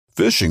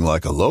Fishing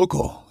like a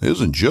local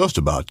isn't just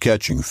about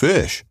catching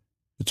fish.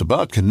 It's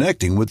about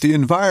connecting with the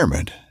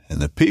environment and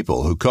the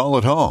people who call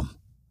it home.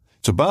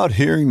 It's about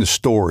hearing the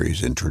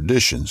stories and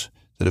traditions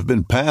that have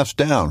been passed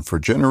down for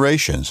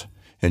generations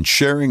and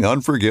sharing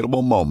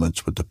unforgettable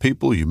moments with the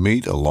people you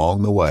meet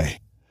along the way.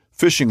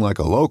 Fishing like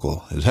a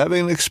local is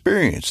having an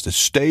experience that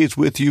stays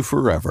with you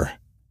forever.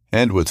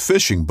 And with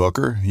Fishing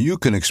Booker, you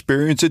can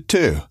experience it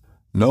too,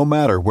 no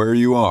matter where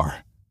you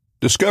are.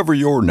 Discover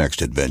your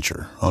next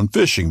adventure on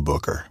Fishing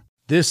Booker.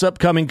 This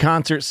upcoming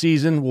concert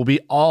season will be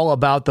all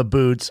about the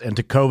boots, and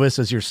Tecovas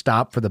is your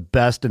stop for the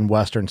best in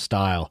Western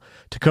style.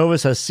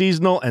 Tecovas has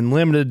seasonal and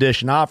limited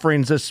edition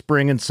offerings this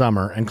spring and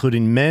summer,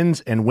 including men's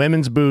and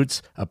women's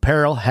boots,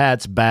 apparel,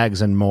 hats,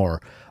 bags, and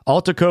more.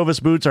 All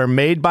Tecovas boots are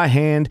made by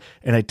hand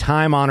in a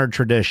time-honored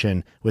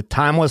tradition with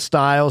timeless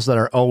styles that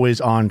are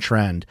always on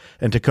trend.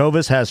 And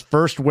Tecovas has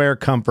first wear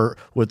comfort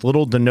with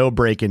little to no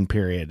break-in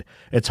period.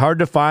 It's hard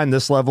to find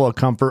this level of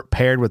comfort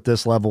paired with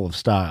this level of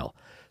style.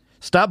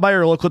 Stop by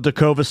your local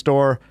Tecovas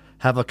store,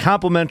 have a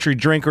complimentary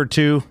drink or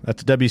two,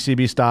 that's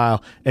WCB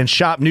style, and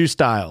shop new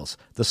styles.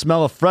 The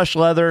smell of fresh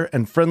leather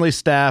and friendly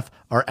staff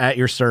are at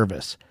your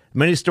service.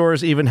 Many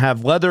stores even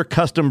have leather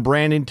custom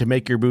branding to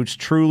make your boots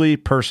truly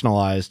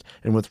personalized.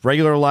 And with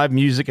regular live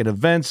music and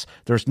events,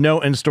 there's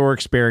no in-store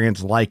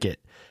experience like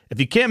it.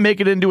 If you can't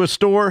make it into a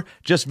store,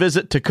 just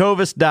visit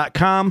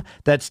tecovas.com.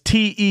 That's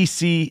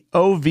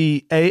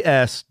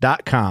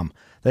TECOVAS.com.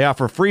 They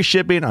offer free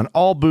shipping on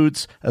all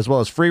boots, as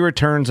well as free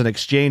returns and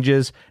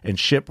exchanges, and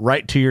ship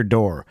right to your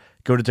door.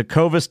 Go to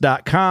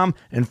tecovas.com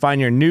and find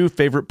your new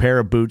favorite pair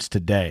of boots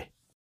today.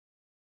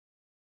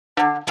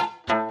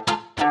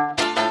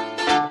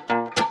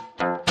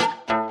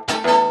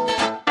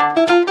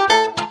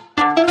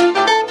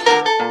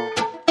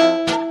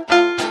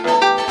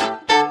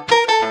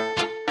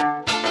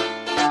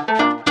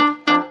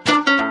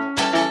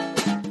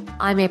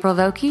 I'm April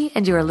Vokey,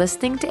 and you are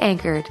listening to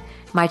Anchored,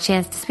 my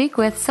chance to speak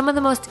with some of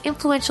the most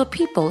influential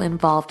people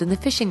involved in the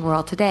fishing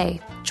world today.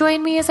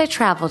 Join me as I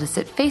travel to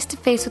sit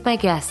face-to-face with my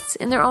guests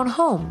in their own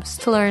homes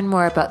to learn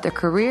more about their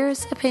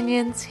careers,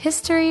 opinions,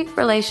 history,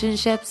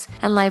 relationships,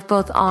 and life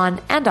both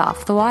on and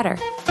off the water.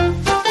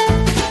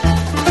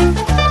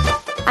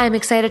 I'm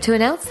excited to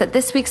announce that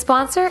this week's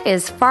sponsor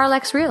is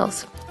Farlex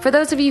Reels. For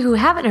those of you who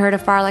haven't heard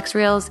of Farlex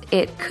Reels,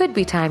 it could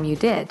be time you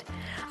did.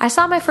 I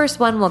saw my first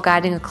one while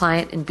guiding a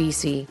client in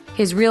BC.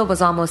 His reel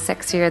was almost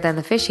sexier than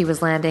the fish he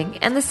was landing,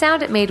 and the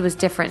sound it made was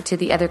different to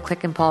the other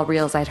click and pawl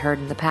reels I'd heard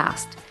in the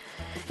past.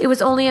 It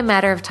was only a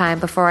matter of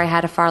time before I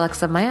had a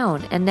Farlex of my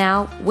own, and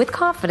now, with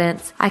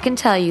confidence, I can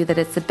tell you that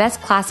it's the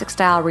best classic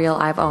style reel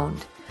I've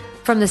owned.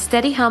 From the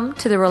steady hum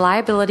to the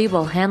reliability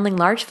while handling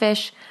large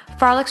fish,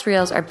 Farlex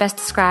reels are best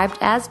described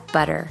as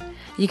butter.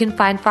 You can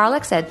find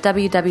Farlex at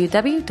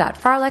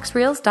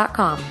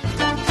www.farlexreels.com.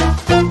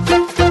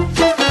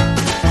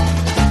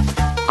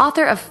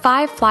 Author of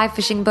 5 fly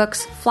fishing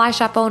books, fly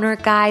shop owner,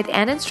 guide,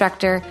 and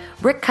instructor,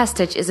 Rick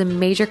Kustich is a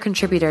major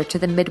contributor to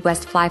the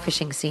Midwest fly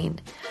fishing scene.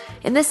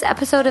 In this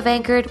episode of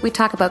Anchored, we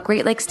talk about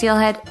Great Lakes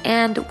steelhead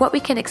and what we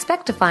can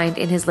expect to find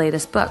in his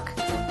latest book.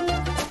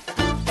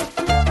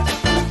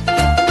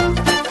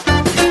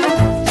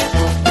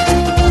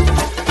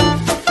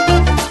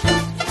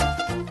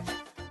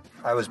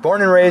 I was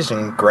born and raised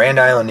in Grand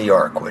Island, New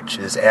York, which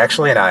is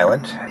actually an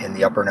island in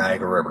the upper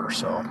Niagara River.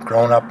 So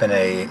growing up in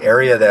an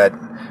area that,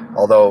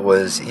 although it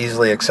was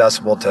easily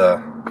accessible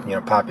to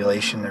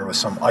population, there was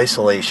some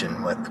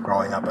isolation with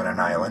growing up on an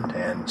island,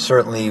 and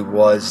certainly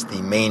was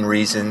the main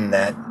reason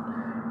that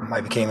I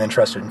became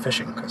interested in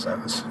fishing, because I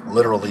was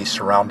literally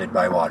surrounded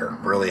by water.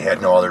 Really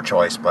had no other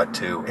choice but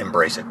to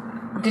embrace it.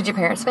 Did your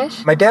parents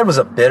fish? My dad was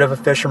a bit of a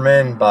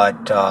fisherman,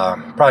 but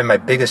probably my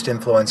biggest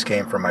influence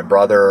came from my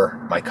brother,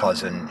 my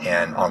cousin,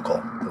 and uncle,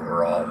 who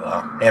were all,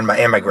 and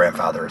my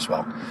grandfather as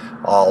well.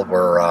 All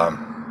were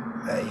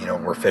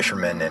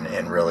fishermen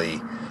and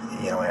really,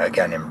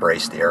 again,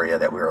 embraced the area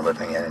that we were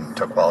living in and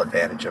took well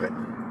advantage of it.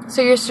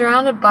 So you're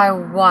surrounded by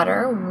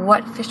water.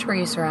 What fish were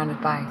you surrounded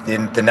by?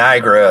 The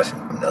Niagara,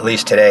 at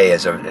least today,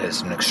 is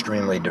an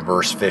extremely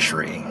diverse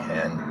fishery,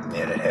 and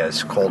it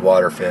has cold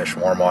water fish,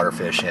 warm water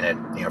fish in it,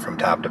 from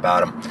top to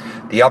bottom.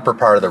 The upper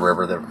part of the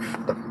river,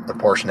 the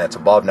portion that's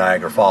above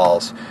Niagara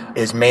Falls,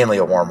 is mainly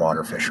a warm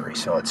water fishery.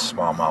 So it's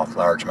smallmouth,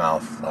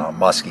 largemouth,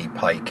 muskie,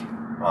 pike.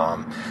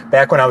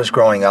 Back when I was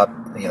growing up,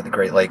 the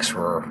Great Lakes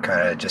were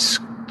kind of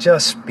just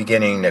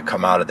beginning to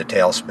come out of the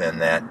tailspin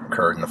that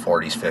occurred in the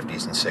 40s,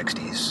 50s, and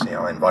 60s.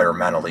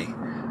 Environmentally,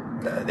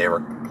 they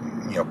were,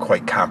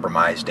 quite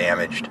compromised,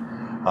 damaged.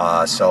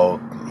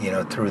 So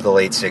through the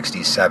late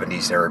 60s,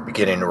 70s, they were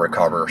beginning to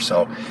recover.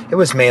 So it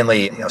was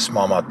mainly,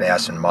 smallmouth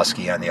bass and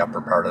muskie on the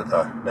upper part of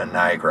the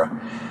Niagara.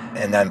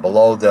 And then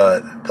below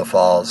the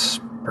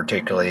falls,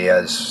 particularly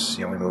as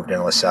we moved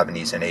into the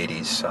 70s and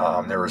 80s,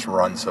 there was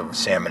runs of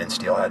salmon and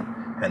steelhead.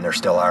 And there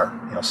still are,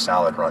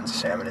 solid runs of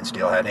salmon and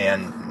steelhead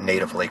and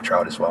native lake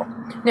trout as well.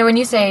 Now, when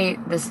you say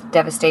this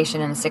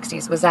devastation in the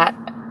 60s, was that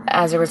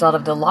as a result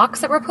of the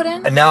locks that were put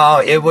in?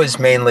 No, it was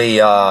mainly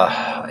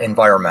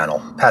environmental.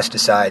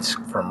 Pesticides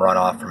from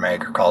runoff from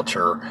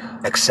agriculture,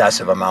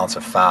 excessive amounts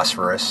of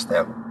phosphorus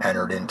that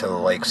entered into the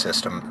lake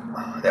system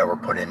that were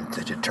put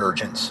into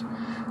detergents.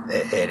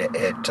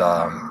 It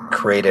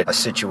created a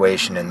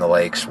situation in the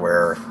lakes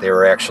where they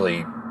were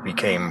actually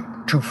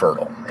became too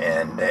fertile,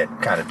 and it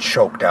kind of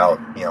choked out,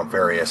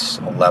 various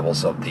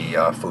levels of the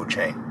food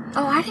chain.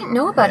 Oh, I didn't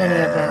know about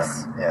any of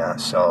this. Yeah,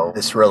 so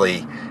this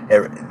really,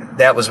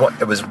 it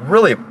was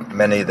really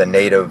many of the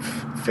native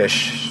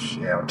fish,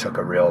 took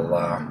a real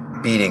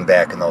beating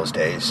back in those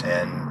days,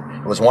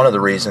 and it was one of the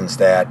reasons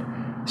that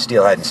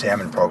steelhead and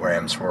salmon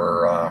programs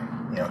were,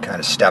 kind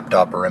of stepped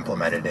up or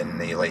implemented in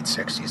the late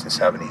 60s and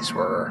 70s,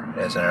 were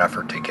as an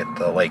effort to get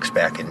the lakes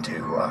back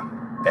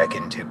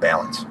into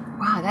balance.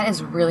 Wow, that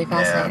is really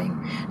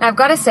fascinating. Yeah. Now, I've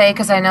got to say,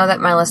 because I know that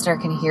my listener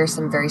can hear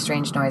some very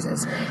strange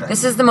noises,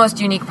 this is the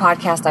most unique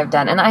podcast I've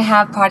done. And I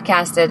have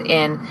podcasted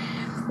in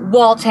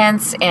wall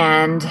tents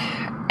and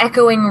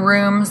echoing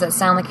rooms that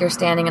sound like you're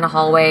standing in a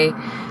hallway.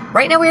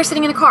 Right now, we are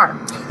sitting in a car.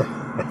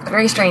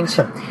 Very strange.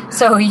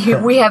 So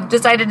we have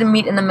decided to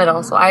meet in the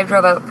middle. So I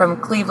drove out from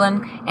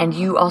Cleveland, and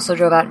you also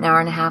drove out an hour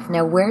and a half.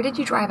 Now, where did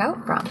you drive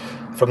out from?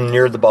 From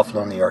near the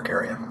Buffalo, New York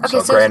area. Okay,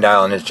 so Grand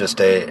Island is just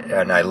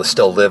and I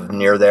still live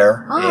near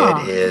there.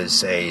 Oh. It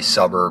is a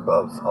suburb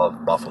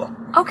of Buffalo.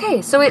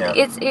 Okay, so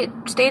it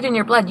stayed in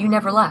your blood. You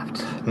never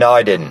left. No,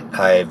 I didn't.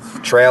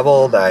 I've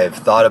traveled. I've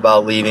thought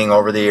about leaving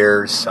over the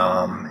years,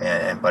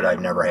 but I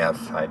never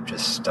have. I've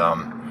just,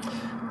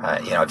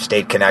 I've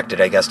stayed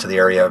connected, I guess, to the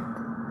area.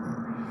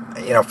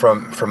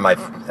 From my,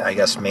 I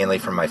guess, mainly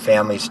from my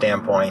family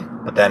standpoint,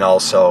 but then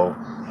also,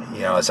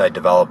 as I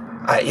developed,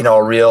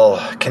 a real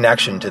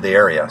connection to the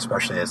area,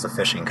 especially as the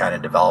fishing kind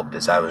of developed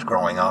as I was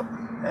growing up,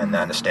 and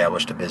then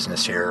established a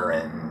business here,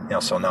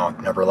 and so now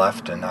I've never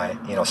left, and I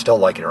still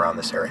like it around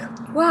this area.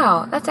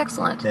 Wow, that's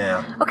excellent.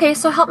 Yeah. Okay,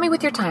 so help me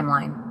with your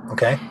timeline.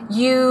 Okay.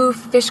 You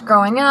fished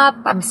growing up.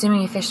 I'm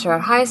assuming you fished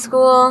throughout high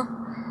school.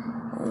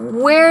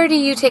 Where do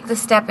you take the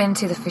step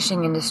into the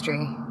fishing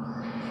industry?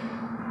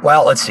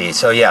 Well, let's see.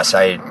 So yes,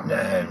 I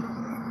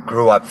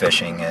grew up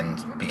fishing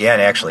and began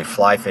actually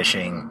fly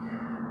fishing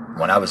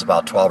when I was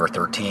about 12 or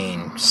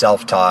 13,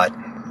 self-taught,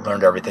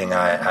 learned everything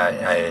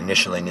I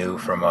initially knew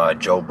from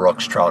Joe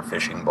Brooks' trout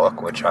fishing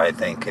book, which I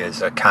think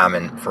is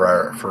common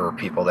for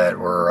people that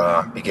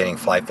were beginning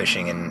fly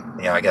fishing in,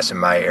 I guess in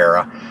my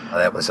era.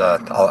 That was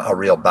a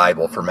real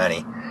Bible for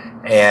many.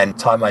 And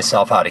taught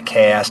myself how to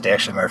cast.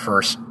 Actually,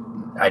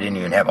 I didn't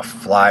even have a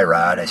fly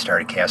rod. I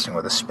started casting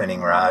with a spinning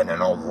rod and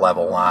an old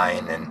level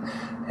line, and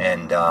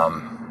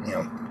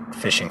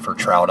fishing for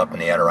trout up in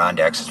the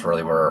Adirondacks is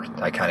really where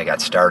I kind of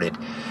got started.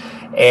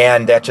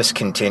 And that just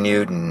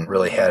continued and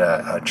really had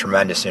a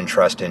tremendous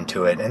interest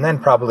into it. And then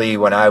probably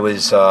when I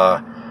was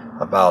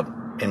about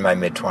in my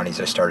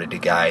mid-20s, I started to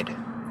guide,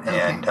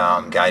 and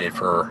guided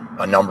for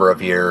a number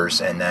of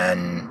years. And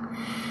then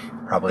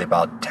probably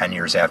about 10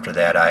 years after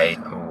that,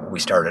 we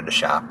started a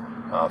shop,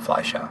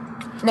 fly shop.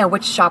 Now,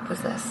 which shop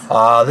was this?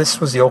 This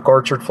was the Oak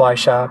Orchard Fly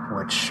Shop,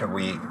 which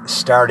we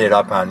started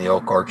up on the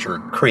Oak Orchard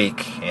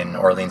Creek in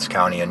Orleans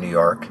County in New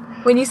York.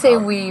 When you say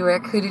we,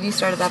 Rick, who did you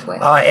start it up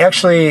with?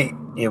 Actually,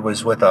 it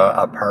was with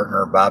a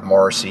partner, Bob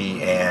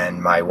Morrissey,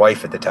 and my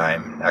wife at the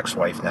time,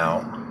 ex-wife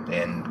now,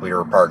 and we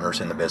were partners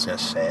in the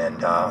business,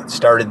 and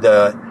started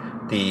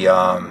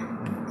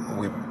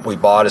we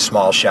bought a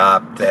small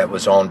shop that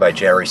was owned by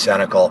Jerry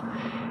Senecal,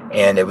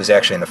 and it was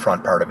actually in the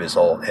front part of his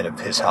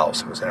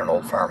house. It was in an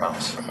old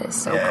farmhouse. That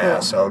is so cool.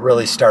 So it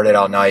really started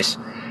out nice.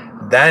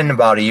 Then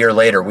about a year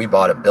later, we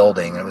bought a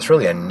building, and it was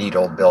really a neat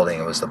old building.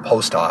 It was the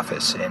post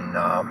office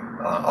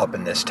up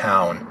in this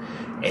town,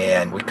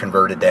 and we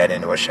converted that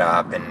into a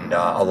shop and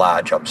a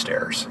lodge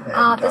upstairs.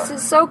 This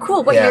is so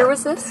cool. What year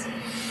was this?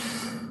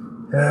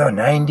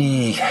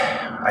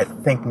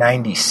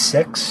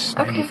 96,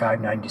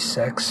 95,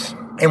 96.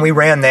 And we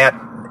ran that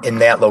in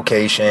that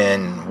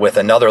location with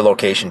another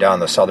location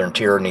down the southern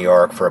tier of New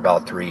York for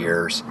about 3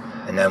 years.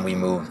 And then we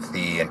moved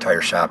the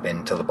entire shop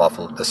into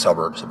the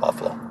suburbs of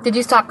Buffalo. Did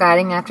you stop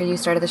guiding after you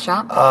started the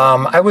shop?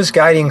 I was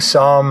guiding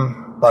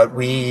some, but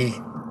we,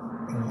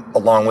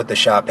 along with the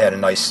shop, had a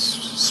nice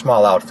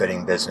small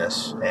outfitting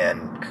business.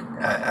 And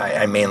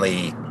I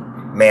mainly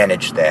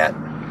managed that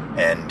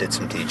and did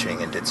some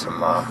teaching and did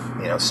some,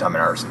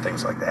 seminars and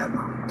things like that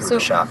through the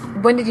shop.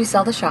 When did you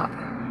sell the shop?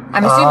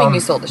 I'm assuming you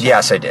sold the shop.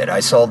 Yes, I did. I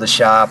sold the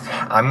shop.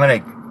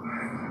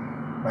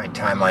 My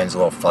timeline's a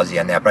little fuzzy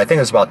on that, but I think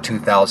it was about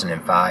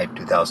 2005,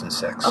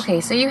 2006.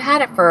 Okay, so you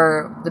had it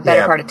for the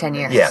better part of 10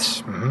 years.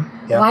 Yes.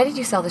 Mm-hmm. Yeah. Why did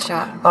you sell the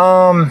shop?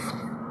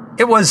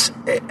 There was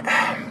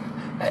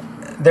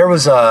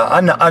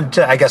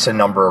I guess a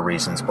number of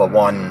reasons, but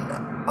one,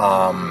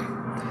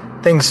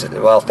 things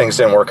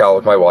didn't work out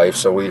with my wife,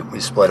 so we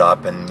split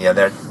up, and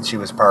she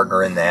was a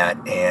partner in that,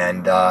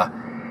 and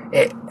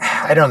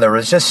I don't know, there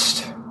was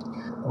just,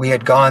 we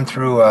had gone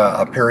through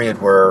a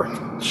period where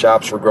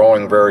shops were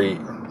growing very,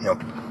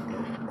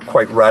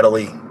 quite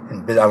readily,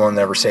 and I will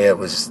never say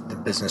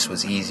the business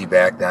was easy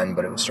back then,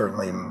 but it was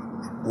certainly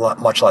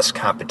much less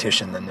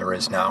competition than there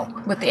is now.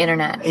 With the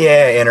internet.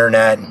 Yeah,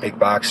 internet and big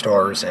box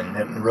stores,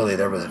 and really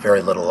there was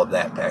very little of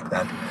that back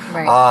then.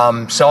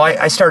 Right. So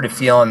I started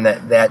feeling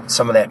that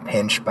some of that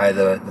pinch by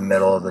the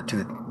middle of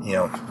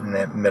in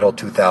the middle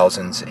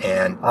 2000s,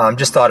 and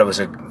just thought it was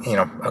a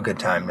good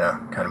time to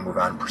kind of move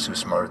on and pursue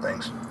some other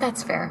things.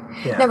 That's fair.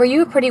 Yeah. Now, were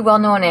you a pretty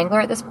well-known angler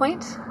at this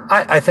point?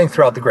 I think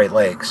throughout the Great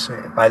Lakes.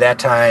 By that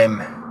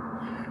time,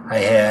 I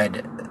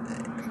had,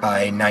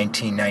 by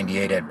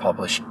 1998, had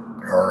published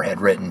or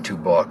had written 2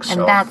 books.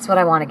 And that's what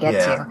I want to get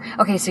to.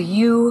 Okay, so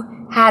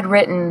you had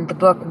written the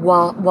book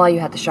while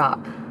you had the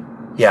shop.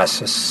 Yes,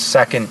 a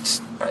second.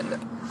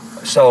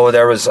 So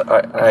there was,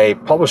 I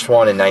published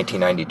one in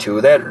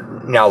 1992.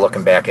 That, now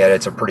looking back at it,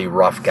 it's a pretty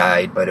rough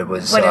guide, but it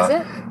was... What is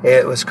it?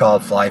 It was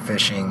called Fly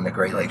Fishing the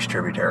Great Lakes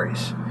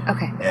Tributaries.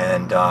 Okay.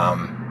 And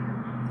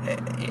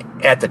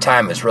at the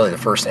time, it was really the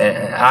first,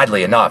 and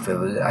oddly enough,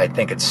 I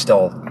think it's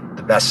still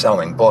the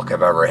best-selling book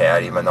I've ever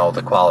had, even though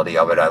the quality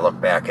of it, I look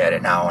back at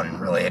it now and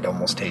really I'd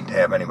almost hate to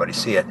have anybody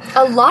see it.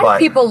 A lot of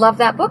people love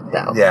that book,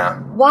 though. Yeah.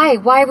 Why?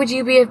 Why would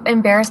you be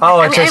embarrassed? Oh,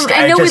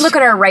 I know we look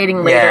at our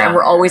writing later and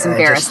we're always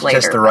embarrassed later.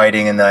 Just the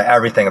writing and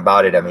everything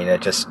about it. I mean,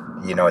 it just,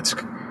 it's...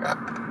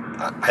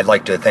 I'd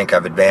like to think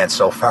I've advanced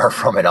so far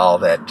from it all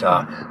that...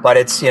 but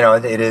it's,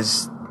 it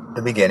is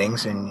the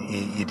beginnings, and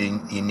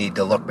you need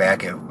to look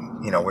back at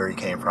where you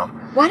came from.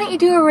 Why don't you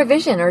do a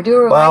revision or do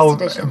a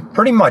revised edition?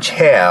 Pretty much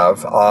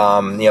have.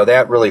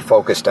 That really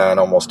focused on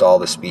almost all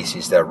the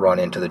species that run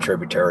into the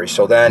tributaries.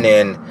 So then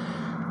in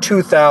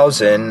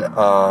 2000,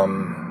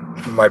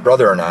 my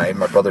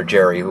brother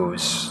Jerry,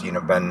 who's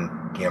been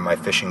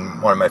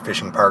one of my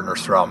fishing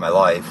partners throughout my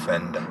life,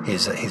 and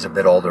he's a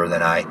bit older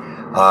than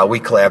I. We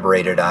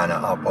collaborated on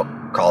a book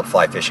called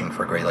Fly Fishing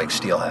for Great Lakes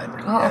Steelhead.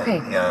 Oh, okay.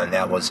 And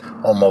that was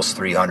almost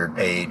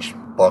 300-page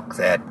book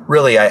that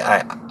really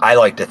I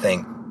like to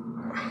think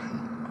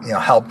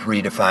helped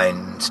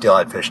redefine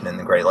steelhead fishing in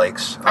the Great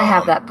Lakes. I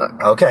have that book.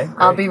 Okay, great.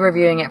 I'll be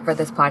reviewing it for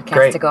this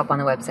podcast to go up on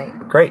the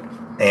website. Great,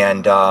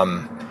 and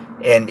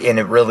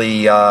it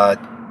really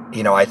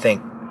I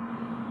think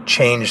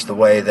changed the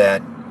way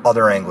that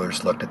other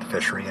anglers looked at the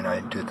fishery, and I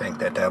do think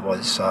that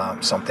was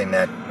something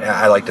that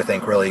I like to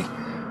think really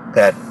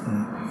that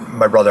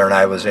my brother and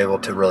I was able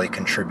to really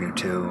contribute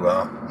to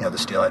the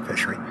steelhead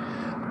fishery.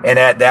 And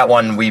that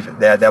one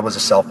that was a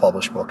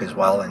self-published book as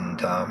well,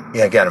 and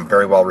again,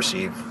 very well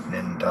received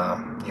and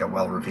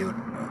well reviewed.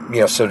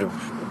 So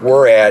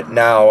we're at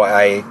now.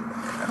 I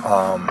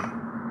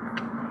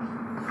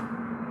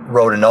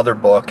wrote another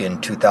book in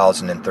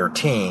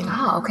 2013.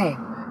 Oh, okay.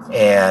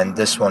 And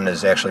this one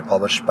is actually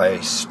published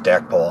by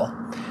Stackpole,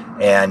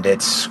 and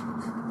it's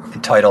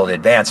entitled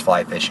 "Advanced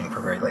Fly Fishing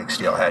for Great Lakes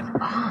Steelhead."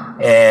 Oh.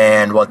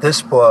 And what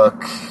this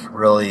book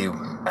really,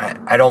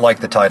 I don't like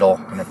the title,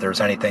 and if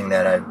there's anything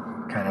that I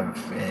kind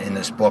of in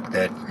this book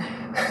that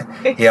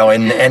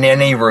in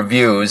any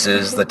reviews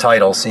is the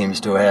title seems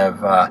to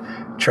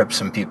have tripped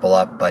some people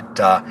up, but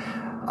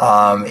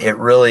it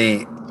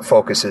really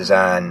focuses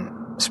on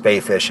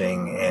spay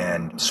fishing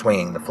and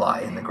swinging the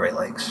fly in the Great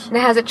Lakes. Now,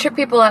 has it tripped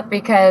people up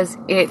because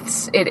it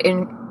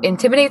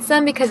intimidates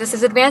them because this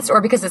is advanced, or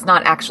because it's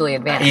not actually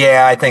advanced?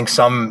 Yeah, I think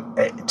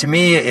to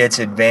me it's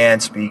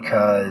advanced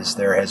because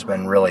there has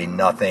been really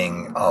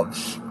nothing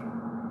of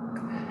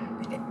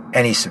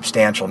any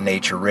substantial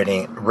nature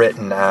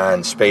written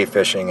on spay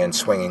fishing and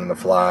swinging the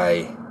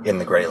fly in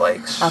the Great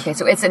Lakes. Okay,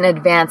 so it's an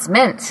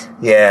advancement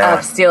of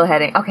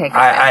steelheading. Okay,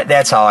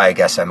 that's how I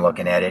guess I'm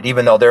looking at it.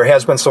 Even though there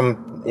has been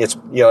some,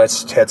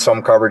 it's had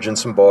some coverage in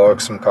some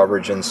books, some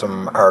coverage in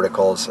some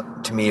articles.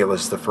 To me, it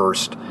was the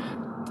first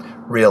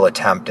real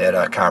attempt at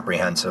a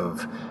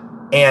comprehensive.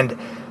 And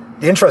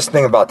the interesting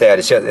thing about that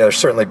is there's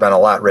certainly been a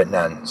lot written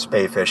on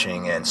spay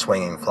fishing and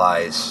swinging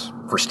flies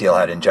for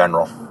steelhead in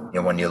general.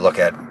 When you look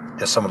at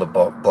some of the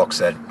books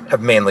that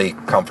have mainly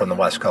come from the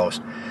West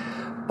Coast.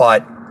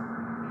 But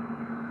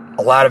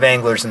a lot of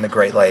anglers in the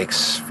Great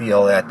Lakes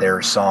feel that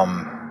there's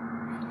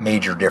some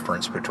major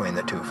difference between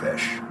the two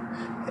fish.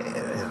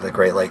 The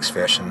Great Lakes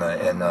fish and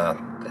the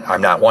I'm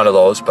not one of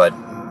those, but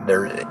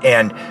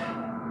and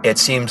it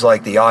seems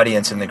like the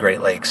audience in the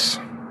Great Lakes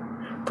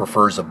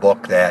prefers a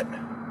book that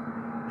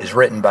is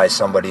written by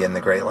somebody in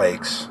the Great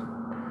Lakes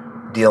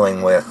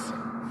dealing with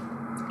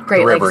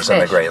the rivers in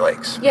the Great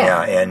Lakes,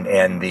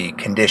 and the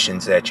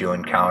conditions that you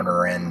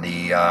encounter, and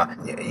the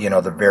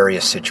the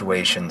various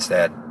situations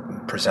that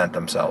present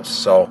themselves.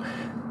 So,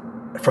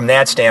 from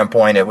that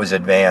standpoint, it was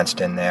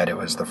advanced in that it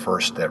was the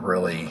first that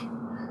really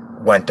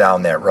went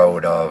down that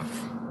road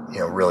of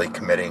really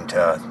committing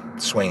to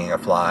swinging a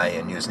fly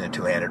and using a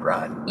two-handed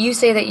rod. You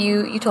say that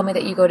you told me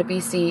that you go to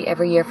BC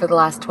every year for the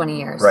last 20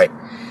 years, right?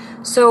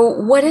 So,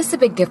 what is the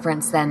big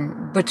difference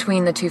then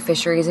between the two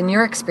fisheries in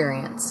your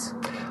experience?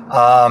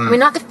 I mean,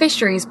 not the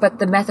fisheries, but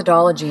the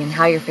methodology and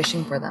how you're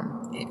fishing for them.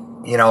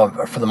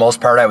 For the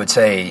most part, I would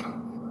say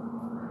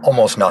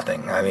almost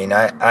nothing. I mean,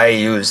 I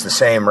use the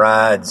same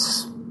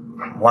rods,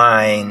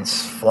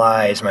 lines,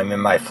 flies.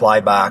 My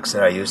fly box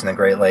that I use in the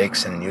Great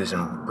Lakes and use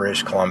in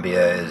British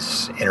Columbia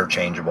is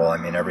interchangeable. I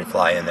mean, every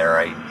fly in there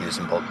I use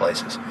in both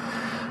places.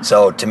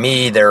 So to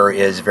me, there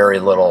is very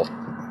little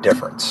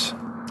difference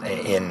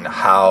in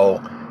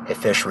how a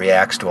fish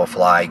reacts to a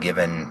fly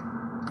given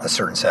a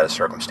certain set of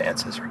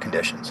circumstances or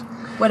conditions.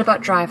 What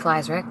about dry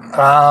flies, Rick?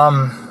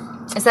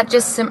 Is that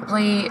just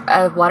simply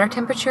a water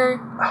temperature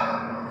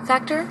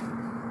factor?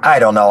 I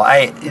don't know.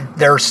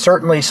 There's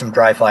certainly some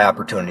dry fly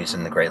opportunities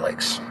in the Great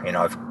Lakes.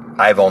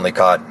 I've only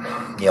caught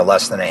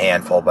less than a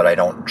handful, but I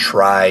don't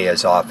try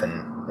as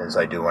often as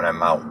I do when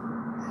I'm out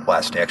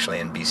west, actually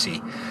in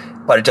BC.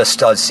 But it just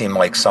does seem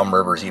like some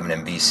rivers, even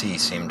in BC,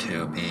 seem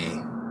to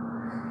be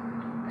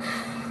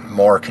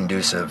more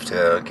conducive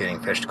to getting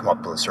fish to come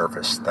up to the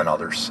surface than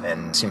others.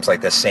 And it seems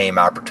like the same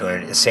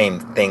opportunity, the same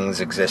things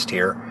exist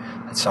here.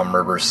 And some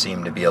rivers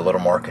seem to be a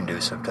little more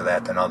conducive to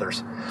that than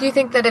others. Do you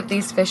think that if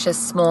these fish as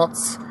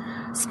smolts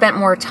spent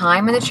more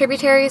time in the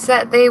tributaries,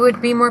 that they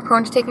would be more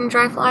prone to taking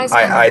dry flies?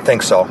 I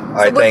think so.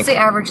 What's the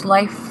average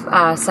life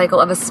cycle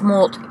of a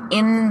smolt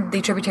in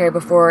the tributary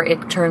before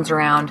it turns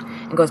around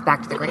and goes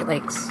back to the Great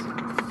Lakes?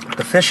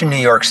 The fish in New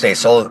York State,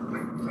 so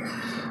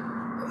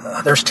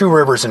there's 2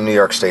 rivers in New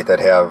York State that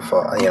have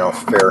a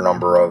fair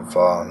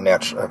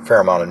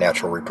amount of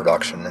natural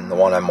reproduction, and the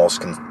one I'm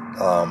most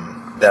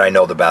that I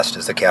know the best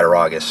is the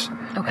Cattaraugus.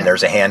 Okay. And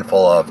there's a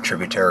handful of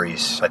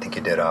tributaries. I think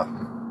you did a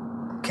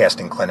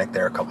casting clinic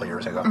there a couple of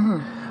years ago.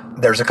 Mm-hmm.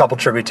 There's a couple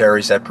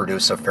tributaries that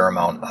produce a fair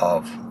amount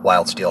of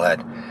wild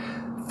steelhead.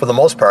 For the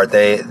most part,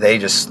 they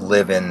just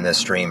live in this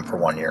stream for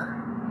 1 year.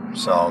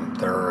 So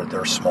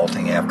they're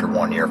smolting after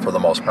 1 year for the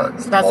most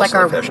part. So that's most like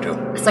our fish too.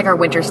 It's like our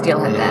winter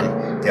steelhead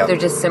then. Yep. They're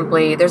just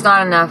simply there's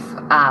not enough.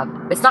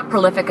 It's not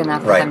prolific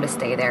enough for them to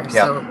stay there,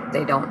 so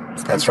they don't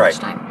spend so much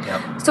time.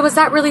 Yep. So is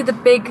that really the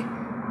big?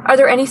 Are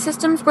there any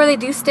systems where they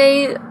do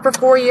stay for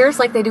 4 years,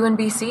 like they do in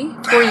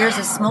BC? 4 years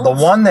as smolts?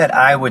 The one that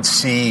I would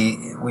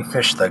see, we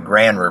fish the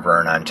Grand River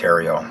in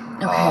Ontario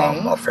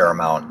a fair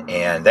amount,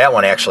 and that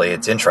one actually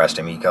it's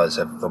interesting because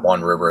of the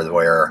one river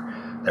where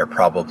there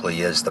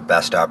probably is the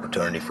best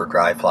opportunity for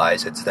dry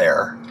flies. It's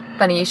there.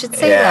 Funny you should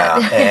say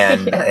that.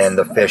 and yes. and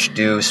the fish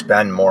do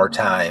spend more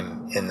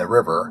time in the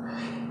river.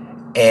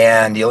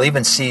 And you'll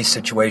even see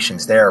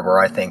situations there where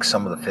I think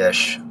some of the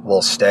fish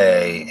will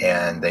stay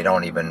and they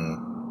don't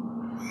even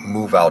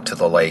move out to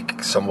the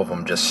lake. Some of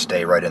them just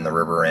stay right in the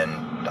river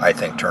and I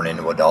think turn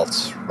into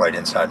adults right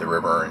inside the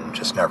river and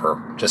just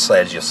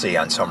as you'll see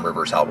on some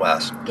rivers out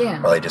west.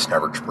 Yeah. Where they just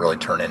never really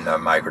turn into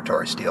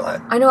migratory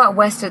steelhead. I know out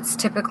west it's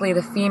typically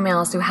the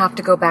females who have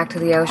to go back to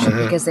the ocean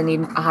because they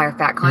need a higher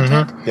fat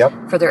content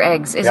for their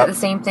eggs. Is it the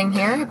same thing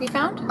here, have you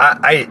found?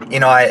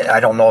 I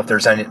don't know if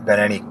there's been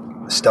any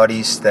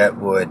studies that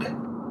would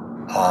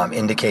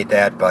indicate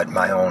that, but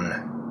my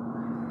own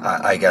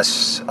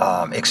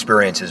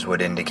experiences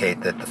would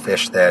indicate that the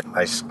fish that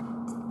I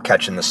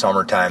catch in the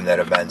summertime that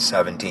have been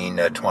 17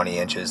 to 20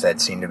 inches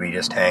that seem to be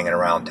just hanging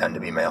around tend to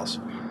be males.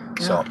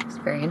 So it's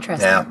very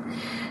interesting. Yeah.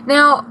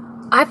 Now,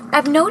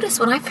 I've noticed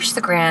when I fish the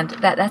Grand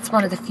that's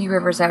one of the few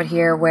rivers out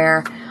here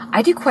where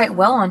I do quite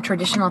well on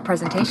traditional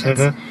presentations.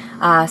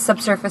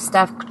 Subsurface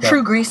stuff,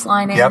 true grease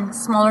lining,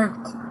 smaller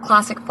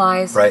classic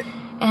flies. Right.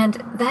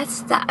 And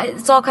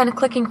it's all kind of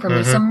clicking for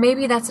me. So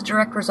maybe that's a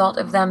direct result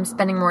of them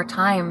spending more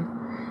time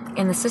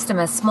in the system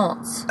as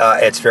smolts.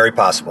 It's very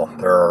possible.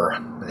 There are,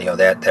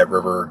 that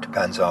river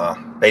depends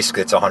on,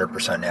 basically it's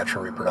 100%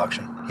 natural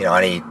reproduction.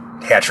 Any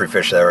hatchery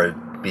fish that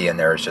would be in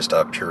there is just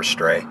a pure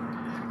stray.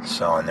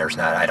 So, and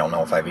I don't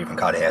know if I've even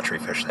caught a hatchery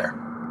fish there.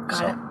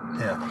 Got it.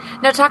 Yeah.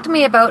 Now talk to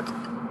me about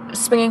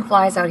swinging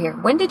flies out here.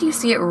 When did you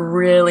see it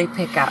really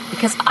pick up?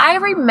 Because I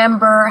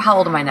remember, how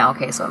old am I now?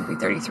 Okay, so I'm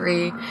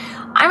 33.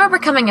 I remember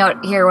coming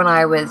out here when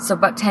I was,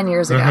 about 10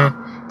 years ago.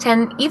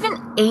 10, even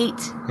 8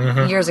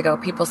 years ago,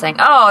 people saying,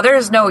 oh,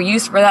 there's no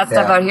use for that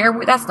stuff out here.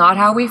 That's not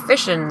how we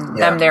fish in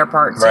them there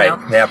parts. Right. You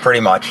know? Yeah, pretty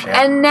much.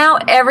 Yeah. And now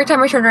every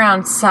time I turn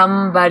around,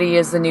 somebody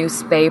is the new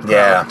Spay Pro.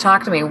 Yeah.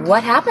 Talk to me.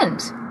 What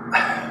happened?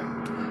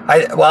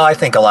 I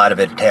think a lot of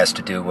it has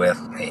to do with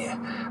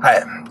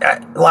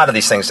a lot of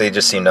these things. They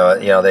just seem to,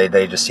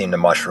 they just seem to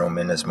mushroom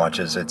in as much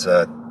as it's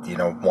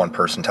one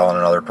person telling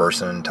another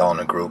person and telling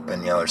a group,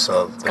 and there's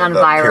a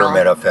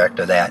pyramid effect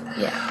of that.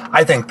 Yeah.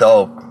 I think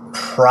though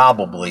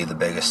probably the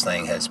biggest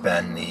thing has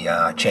been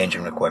the change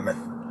in equipment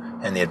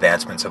and the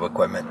advancements of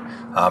equipment,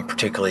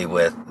 particularly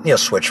with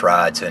switch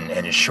rods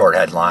and short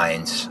head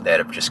lines that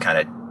have just kind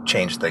of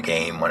changed the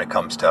game when it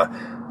comes to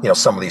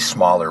some of these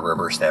smaller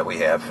rivers that we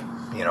have.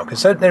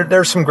 Because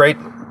there's some great,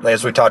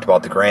 as we talked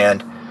about, the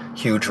Grand,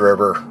 huge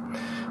river,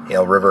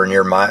 river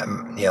near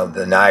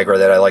the Niagara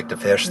that I like to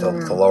fish, the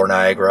lower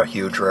Niagara,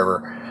 huge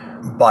river.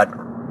 But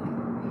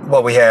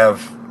what we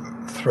have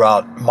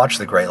throughout much of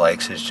the Great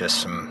Lakes is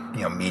just some,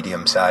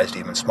 medium-sized,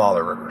 even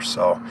smaller rivers.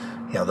 So,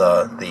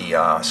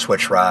 the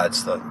switch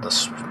rods,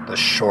 the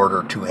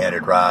shorter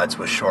two-handed rods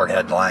with short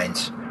head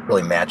lines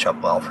really match up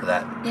well for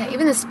that. Yeah,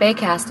 even the Spay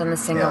cast on the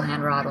single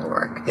hand rod will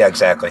work. Yeah,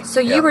 exactly.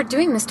 So you were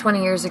doing this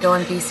 20 years ago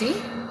in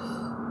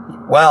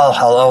BC? Well,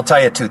 I'll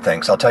tell you two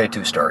things. I'll tell you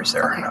two stories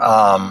there.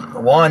 Okay.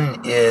 One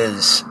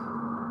is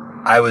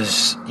I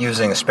was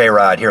using a Spay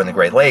rod here in the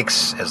Great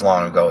Lakes as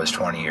long ago as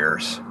 20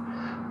 years,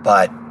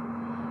 but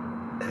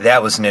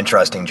that was an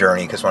interesting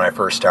journey because when I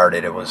first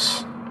started, it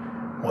was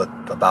with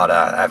about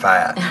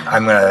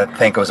I'm going to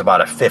think it was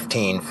about a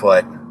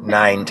 15-foot,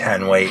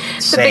 9-10 weight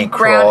St.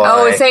 Croix.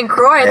 Oh, St.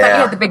 Croix. I thought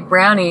you had the big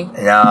brownie.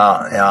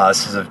 No,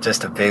 this is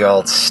just a big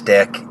old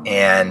stick,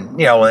 and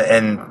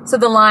so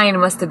the line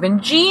must have been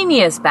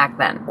genius back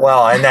then.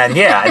 Well, and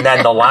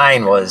then the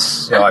line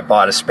was, I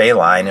bought a spay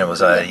line. It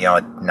was a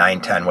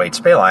 9-10 weight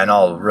spay line.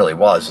 All it really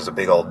was a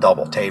big old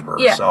double taper.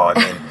 Yeah. So I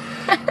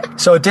mean,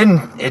 so it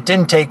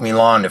didn't take me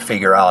long to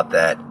figure out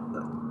that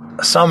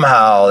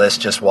somehow this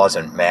just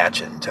wasn't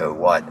matching to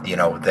what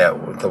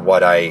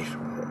what I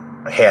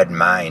had in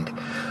mind.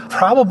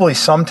 Probably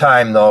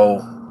sometime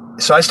though,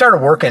 so I started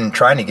working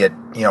trying to get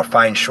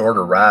find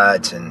shorter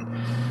rods, and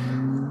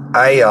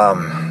I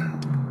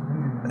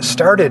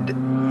started.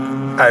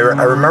 I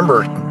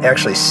remember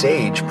actually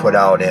Sage put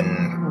out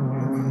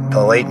in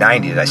the late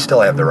 90s. I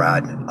still have the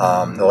rod.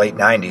 The late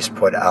 90s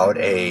put out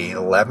a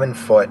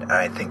 11-foot,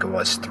 I think it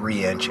was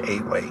 3-inch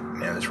 8-weight,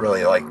 and it was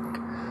really like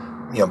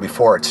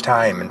before its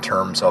time in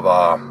terms of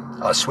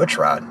a switch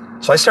rod.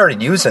 So I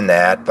started using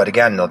that, but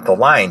again, the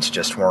lines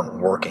just weren't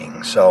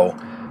working. So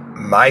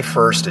my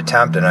first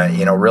attempt,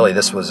 and really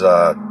this was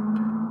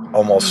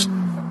almost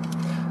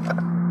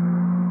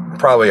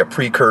probably a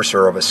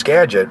precursor of a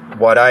Skagit.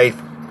 What I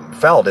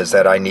felt is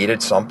that I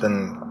needed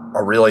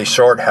a really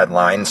short head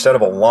line. Instead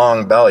of a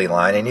long belly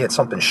line, I needed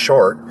something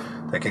short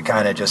that could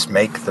kind of just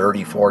make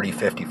 30, 40,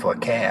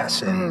 50-foot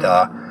casts and,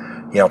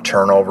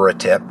 turn over a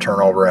tip, turn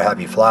over a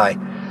heavy fly.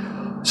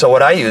 So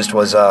what I used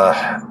was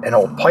an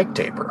old pike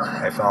taper.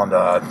 I found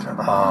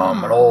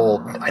an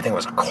old, I think it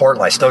was a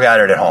Cortland. I still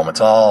got it at home.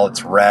 It's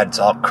red. It's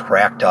all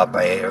cracked up.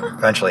 I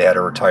eventually had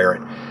to retire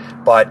it.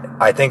 But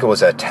I think it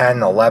was a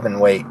 10, 11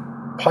 weight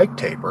pike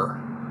taper.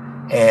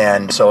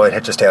 And so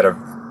it just had a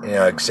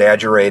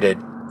exaggerated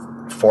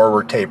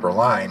forward taper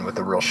line with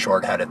a real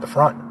short head at the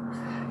front.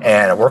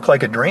 And it worked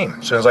like a dream.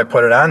 As soon as I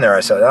put it on there,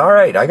 I said, all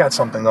right, I got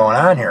something going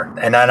on here.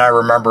 And then I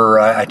remember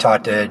I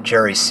talked to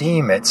Jerry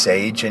Seam at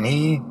Sage, and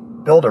he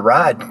built a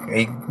rod.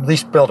 He at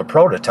least built a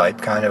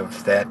prototype, kind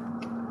of, that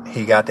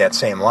he got that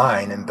same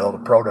line and built a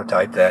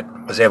prototype that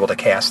was able to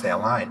cast that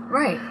line.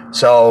 Right.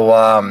 So,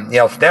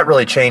 that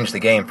really changed the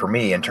game for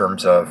me in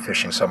terms of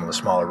fishing some of the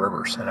smaller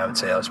rivers. And I would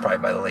say that was probably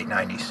by the late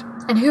 90s.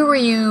 And who were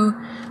you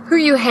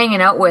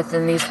hanging out with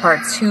in these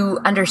parts who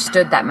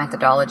understood that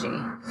methodology?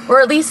 Or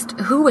at least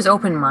who was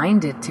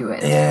open-minded to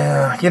it?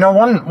 Yeah.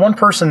 One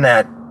person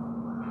that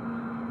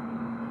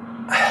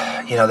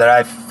that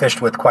I've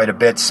fished with quite a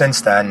bit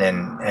since then,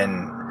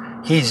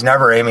 and he's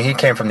never, he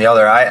came from the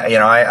other,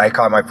 I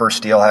caught my first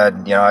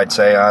steelhead, I'd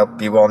say, I'll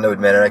be willing to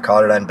admit it, I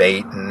caught it on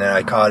bait, and then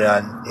I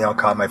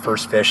caught my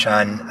first fish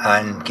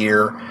on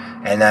gear,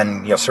 and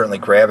then, certainly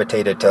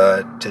gravitated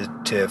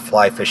to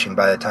fly fishing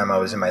by the time I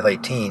was in my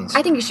late teens.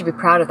 I think you should be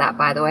proud of that,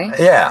 by the way.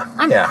 Yeah.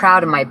 I'm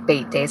proud of my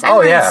bait days. I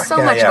learned so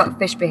much about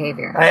fish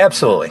behavior.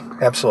 Absolutely.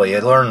 I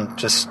learned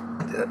just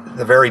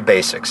the very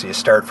basics. You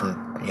start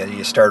from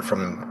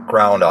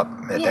ground up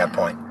at that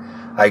point.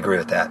 I agree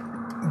with that.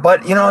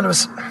 But,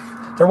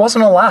 there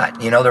wasn't a lot.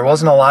 There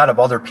wasn't a lot of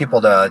other people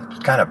to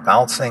kind of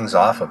bounce things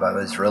off of. I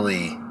was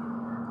really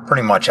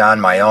pretty much on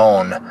my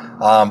own.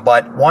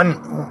 But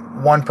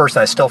one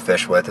person I still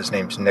fish with, his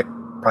name's Nick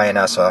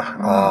Pianessa.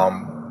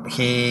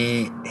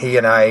 He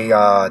and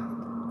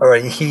I,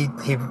 he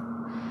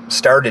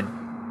started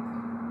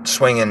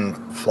swinging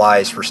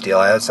flies for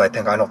steelheads. I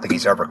don't think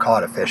he's ever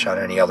caught a fish on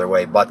any other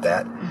way but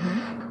that.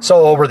 Mm-hmm.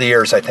 So over the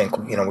years, I think,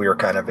 we were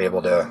kind of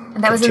able to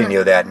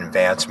continue that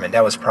advancement.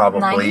 That was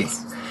probably,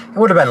 90s? It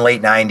would have been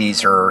late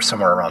 90s or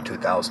somewhere around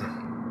 2000.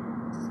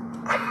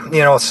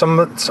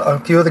 A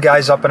few of the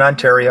guys up in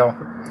Ontario,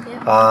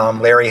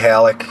 Larry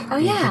Halleck,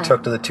 he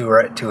took to the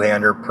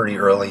two-hander pretty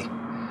early.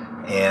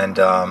 And,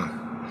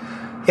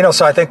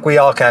 so I think we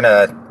all kind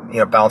of,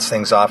 bounce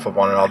things off of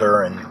one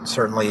another. And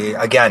certainly,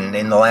 again,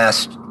 in the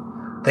last,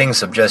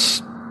 things have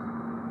just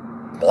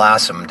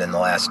blossomed in the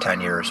last 10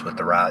 years with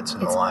the rods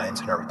and the lines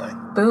and everything.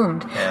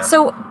 Boomed. Yeah.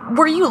 So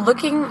were you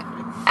looking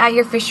at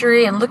your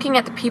fishery and looking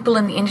at the people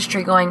in the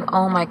industry going,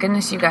 oh my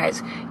goodness, you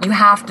guys, you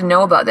have to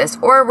know about this?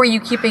 Or were you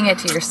keeping it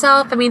to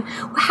yourself? I mean,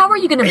 how are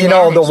you going to manage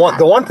that?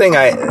 The one thing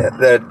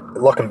that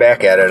looking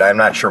back at it, I'm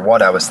not sure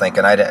what I was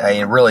thinking. I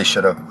really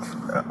should have,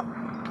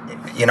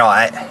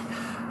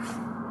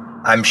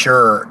 I'm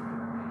sure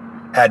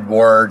Ed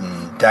Ward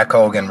and Deck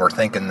Hogan were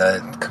thinking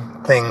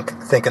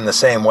the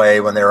same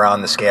way when they were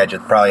on the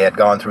Skagit. Probably had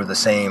gone through the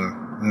same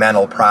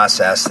mental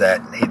process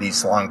that, hey,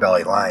 these long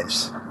belly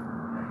lines,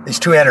 these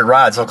two-handed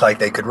rods look like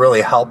they could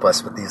really help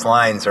us, but these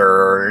lines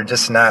are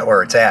just not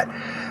where it's at.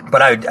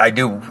 But I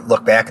do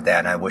look back at that,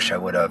 and I wish I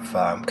would have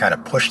kind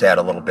of pushed that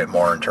a little bit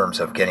more in terms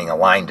of getting a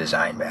line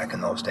design back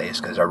in those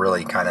days, because I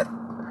really kind of,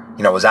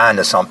 was on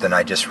to something.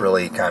 I just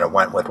really kind of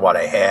went with what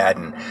I had,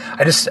 and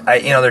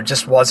there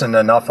just wasn't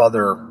enough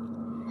other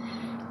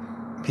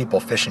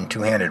people fishing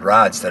two-handed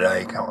rods that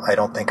I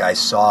don't think I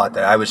saw it,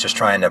 that I was just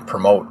trying to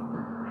promote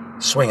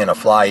swinging a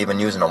fly, even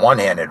using a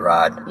one-handed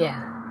rod.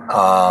 Yeah.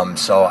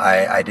 So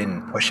I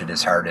didn't push it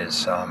as hard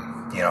as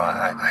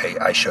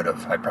I should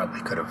have. I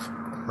probably could have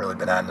really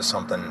been onto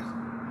something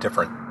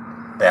different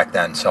back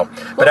then. So,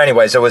 but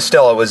anyways, it's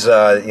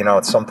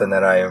something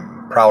that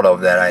I'm proud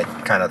of, that I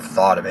kind of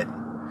thought of it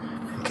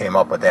and came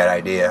up with that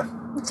idea.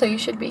 So you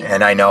should be.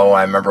 And I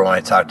remember when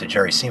I talked to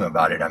Jerry Seam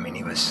about it, I mean,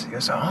 he was,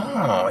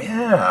 oh,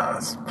 yeah,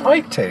 it's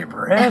pike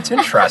taper. Yeah, it's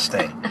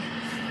interesting.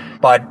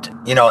 But,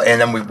 and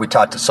then we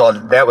talked so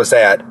that was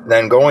that.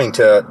 Then going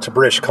to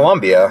British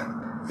Columbia,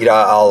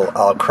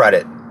 I'll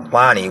credit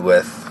Lonnie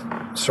with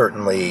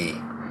certainly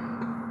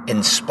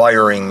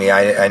inspiring me.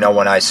 I know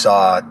when I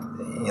saw,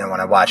 when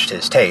I watched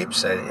his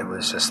tapes, it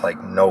was just like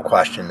no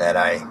question that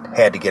I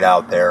had to get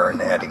out there,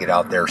 and I had to get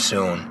out there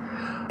soon.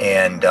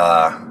 And,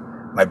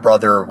 my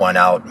brother went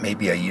out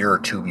maybe a year or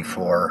two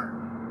before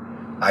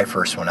I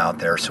first went out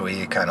there, so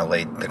he kind of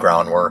laid the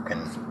groundwork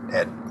and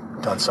had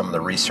done some of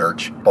the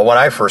research. But when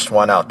I first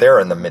went out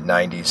there in the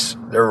mid-'90s,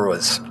 there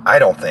was, I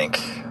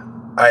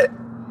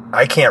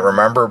can't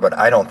remember, but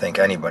I don't think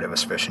anybody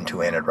was fishing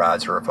two-handed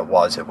rods, or if it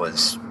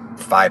was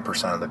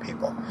 5% of the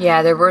people.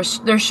 Yeah, there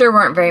sure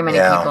weren't very many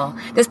people.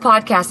 This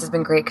podcast has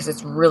been great because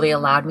it's really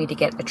allowed me to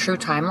get a true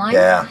timeline.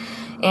 Yeah.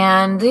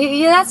 And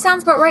that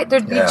sounds about right.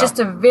 There'd be just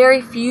a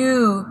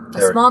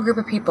small group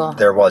of people.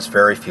 There was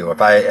very few.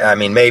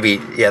 Maybe,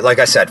 like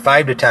I said,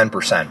 5 to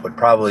 10%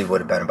 would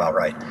have been about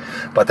right.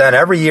 But then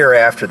every year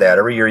after that,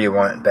 every year you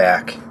went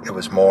back, it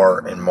was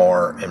more and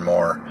more and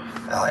more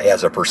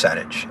as a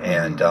percentage.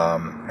 And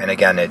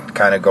again, it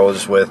kind of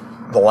goes with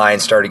the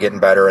lines started getting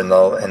better in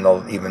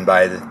the even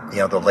by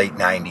the late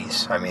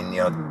 90s. I mean,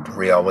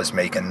 Rio was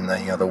making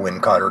the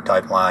wind cutter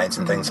type lines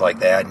and things like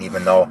that. And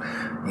even though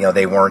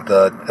they weren't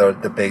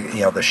the big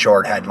the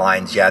short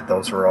headlines yet,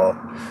 those were all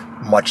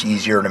much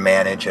easier to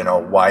manage in a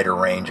wider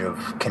range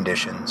of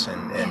conditions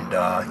and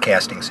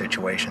casting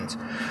situations.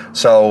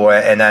 So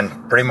and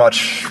then pretty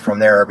much from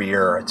there every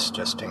year it's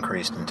just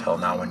increased until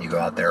now. When you go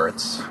out there,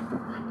 it's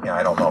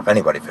I don't know if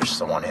anybody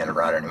fishes a one-handed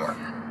rod anymore.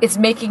 It's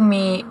making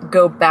me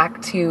go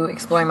back to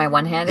exploring my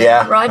one-handed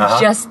rod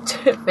just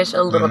to fish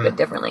a little bit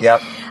differently.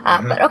 Yep.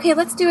 But okay,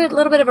 let's do a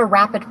little bit of a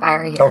rapid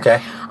fire here.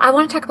 Okay. I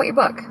want to talk about your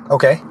book.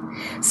 Okay.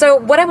 So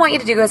what I want you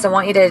to do is I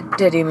want you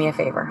to do me a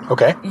favor.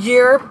 Okay.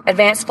 Your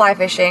Advanced Fly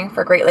Fishing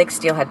for Great Lakes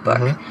Steelhead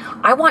book.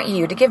 I want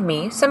you to give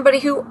me somebody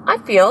who I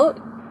feel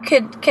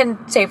can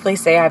safely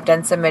say I've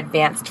done some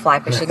advanced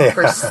fly fishing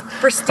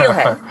for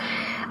steelhead.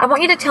 I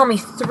want you to tell me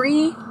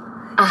 3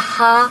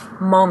 aha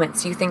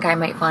moments you think I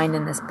might find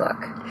in this book.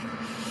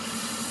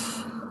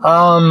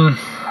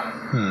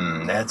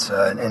 That's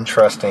an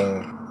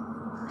interesting.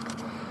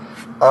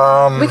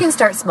 We can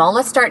start small.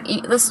 Let's start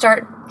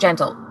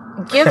gentle.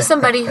 Give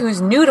somebody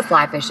who's new to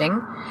fly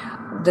fishing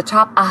the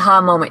top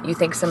aha moment you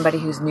think somebody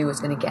who's new is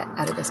going to get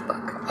out of this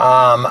book.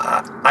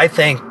 I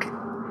think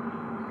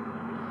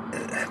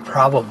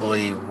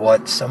probably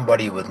what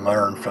somebody would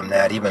learn from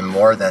that, even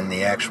more than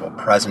the actual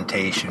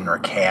presentation or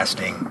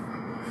casting,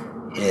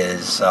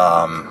 is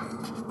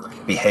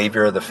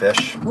behavior of the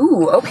fish.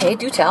 Ooh, okay,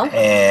 do tell.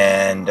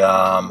 And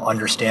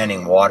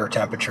understanding water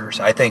temperatures.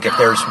 I think if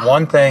there's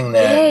one thing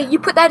that... Yeah, you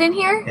put that in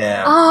here?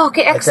 Yeah. Oh,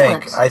 okay,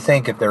 excellent. I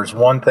think if there's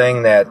one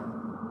thing that...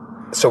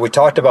 So we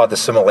talked about the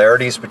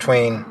similarities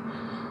between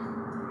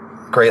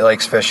Great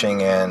Lakes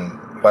fishing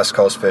and West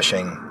Coast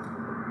fishing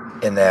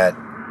in that,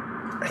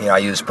 I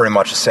use pretty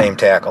much the same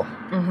tackle,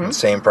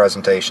 same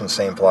presentation,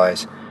 same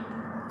flies.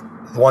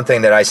 One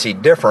thing that I see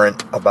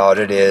different about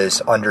it is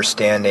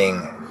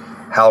understanding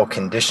how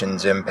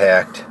conditions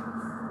impact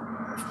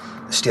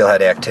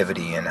steelhead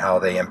activity and how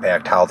they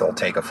impact how they'll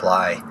take a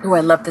fly. Oh,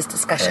 I love this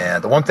discussion.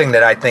 And the one thing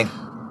that I think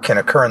can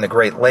occur in the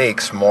Great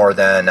Lakes more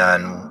than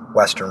on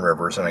Western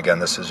rivers, and again,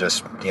 this is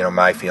just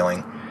my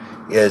feeling,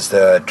 is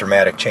the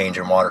dramatic change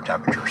in water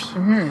temperatures.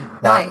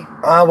 Why?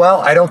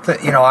 Well, I don't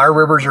think our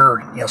rivers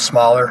are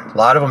smaller. A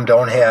lot of them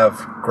don't have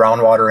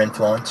groundwater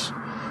influence,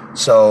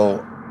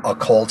 so a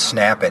cold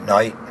snap at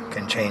night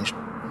can change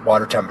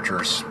water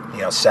temperatures,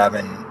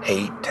 7,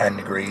 8, 10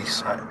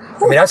 degrees.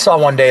 I saw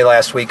one day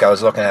last week, I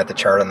was looking at the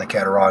chart on the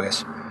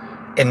Cattaraugus,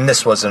 and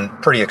this was a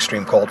pretty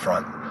extreme cold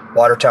front.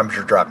 Water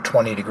temperature dropped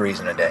 20 degrees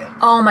in a day.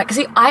 Oh my,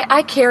 see, when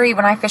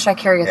I fish, I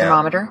carry a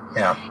thermometer.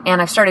 Yeah.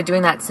 And I've started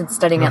doing that since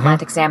studying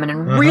Atlantic salmon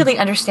and really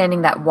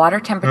understanding that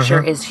water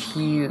temperature is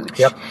huge.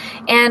 Yep.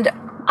 And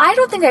I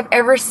don't think I've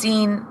ever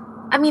seen,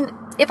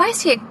 if I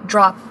see it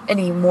drop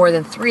any more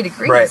than 3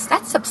 degrees,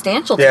 that's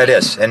substantial to me. Yeah, it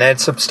is. And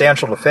it's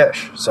substantial to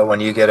fish. So when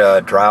you get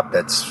a drop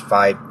that's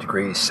 5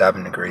 degrees,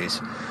 7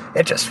 degrees,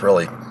 it just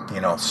really,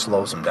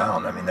 slows them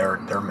down.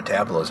 Their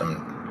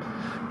metabolism,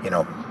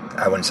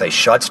 I wouldn't say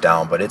shuts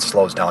down, but it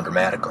slows down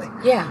dramatically.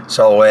 Yeah.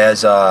 So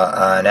as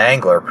an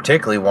angler,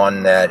 particularly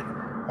one that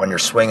when you're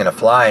swinging a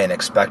fly and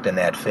expecting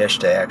that fish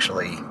to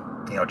actually,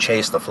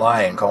 chase the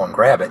fly and go and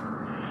grab it,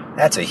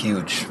 that's a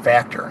huge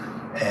factor.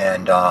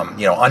 And,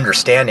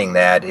 understanding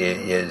that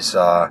is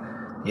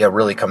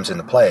really comes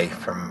into play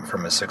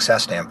from a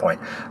success standpoint.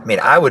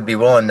 I would be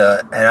willing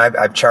to, and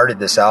I've charted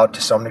this out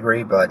to some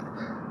degree, but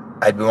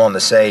I'd be willing to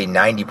say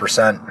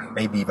 90%,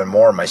 maybe even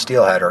more of my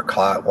steelhead are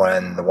caught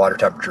when the water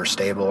temperature is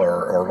stable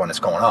or when it's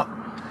going up.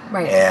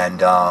 Right.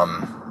 And,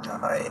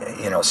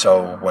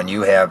 so when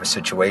you have a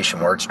situation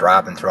where it's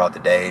dropping throughout the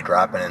day,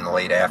 dropping in the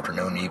late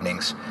afternoon,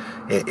 evenings,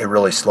 it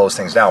really slows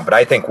things down. But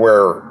I think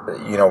so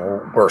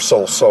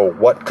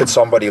what could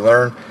somebody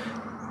learn?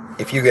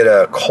 If you get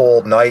a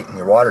cold night and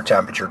your water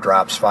temperature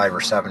drops 5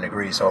 or 7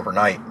 degrees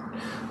overnight,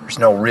 there's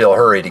no real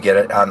hurry to get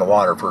it on the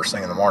water first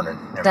thing in the morning.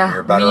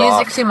 You're better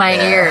music off, to my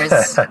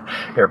ears.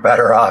 You're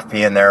better off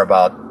being there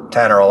about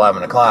 10 or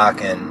 11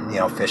 o'clock and,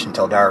 fish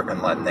until dark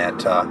and letting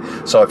that.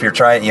 So if you're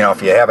trying,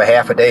 if you have a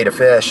half a day to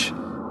fish,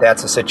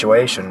 that's a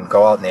situation.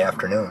 Go out in the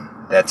afternoon.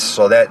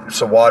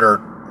 So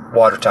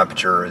water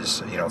temperature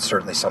is,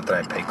 certainly something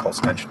I pay close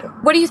attention to.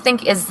 What do you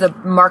think is the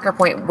marker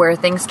point where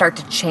things start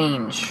to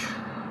change?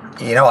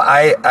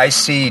 I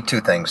see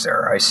two things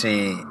there. I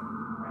see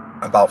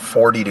about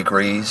 40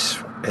 degrees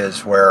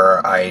is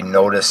where I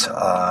notice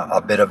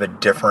a bit of a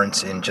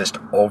difference in just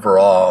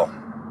overall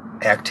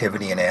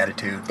activity and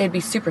attitude. They'd be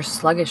super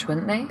sluggish,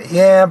 wouldn't they?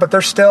 Yeah, but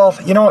they're still,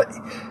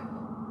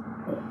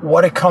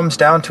 what it comes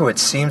down to, it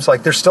seems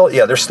like they're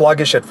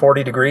sluggish at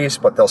 40 degrees,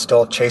 but they'll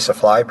still chase a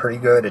fly pretty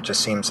good. It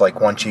just seems like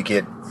once you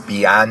get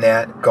beyond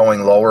that,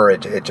 going lower,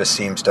 it just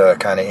seems to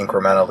kind of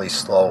incrementally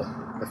slow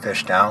the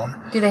fish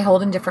down. Do they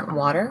hold in different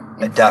water?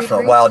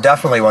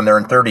 Definitely when they're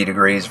in 30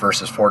 degrees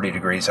versus 40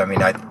 degrees. I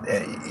mean,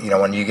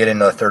 when you get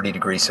into 30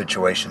 degree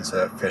situations,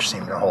 the fish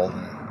seem to hold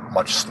in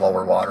much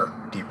slower water,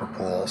 deeper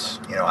pools,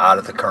 out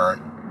of the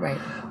current. Right.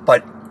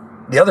 But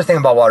the other thing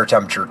about water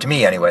temperature, to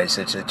me anyways,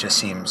 it just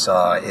seems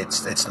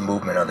it's the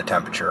movement of the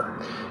temperature.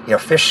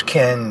 Fish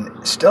can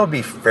still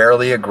be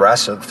fairly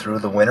aggressive through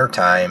the winter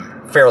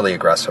time. Fairly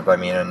aggressive, I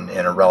mean,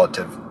 in a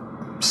relative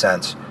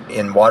sense.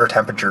 In water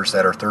temperatures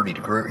that are 30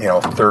 degrees,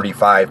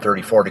 35,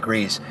 34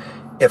 degrees,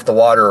 if the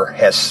water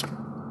has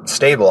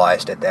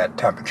stabilized at that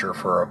temperature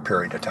for a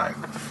period of time.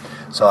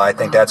 So I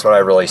think that's what I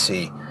really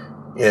see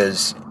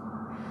is,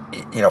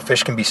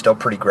 fish can be still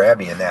pretty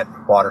grabby in that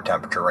water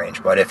temperature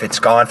range. But if it's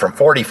gone from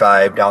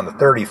 45 down to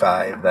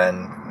 35,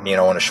 then, in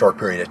a short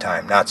period of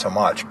time, not so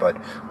much. But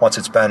once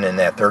it's been in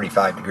that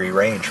 35 degree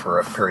range for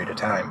a period of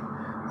time,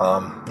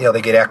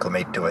 they get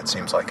acclimated to it,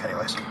 seems like,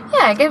 anyways.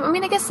 Yeah,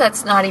 I guess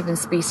that's not even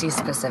species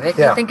specific.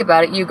 Yeah. You think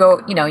about it, you go,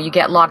 you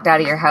get locked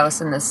out of your house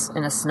in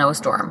a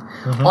snowstorm.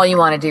 Mm-hmm. All you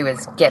want to do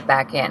is get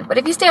back in. But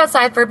if you stay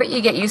outside for a bit,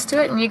 you get used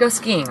to it and you go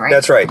skiing, right?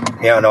 That's right.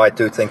 Yeah, no, I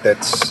do think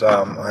that's,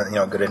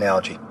 a good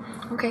analogy.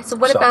 Okay, so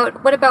what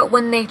about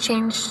when they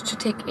change to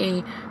take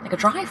a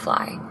dry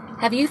fly?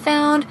 Have you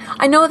found,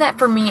 I know that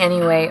for me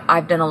anyway,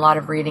 I've done a lot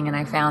of reading and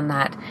I found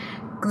that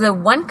the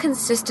one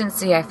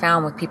consistency I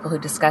found with people who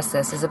discuss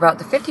this is about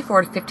the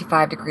 54 to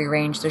 55 degree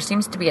range. There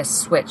seems to be a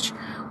switch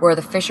where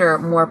the fish are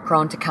more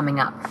prone to coming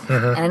up. Mm-hmm.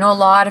 And I know a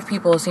lot of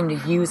people seem to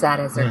use that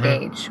as their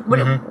gauge.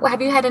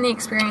 Have you had any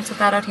experience with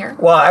that out here?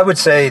 Well, I would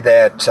say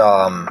that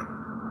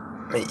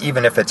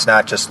even if it's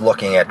not just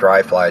looking at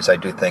dry flies, I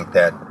do think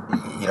that,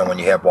 when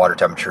you have water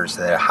temperatures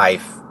that are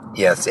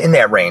it's in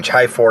that range,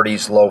 high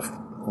 40s, low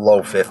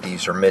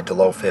 50s or mid to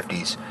low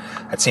 50s,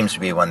 that seems to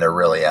be when they're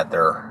really at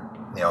their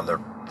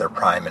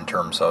prime in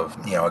terms of,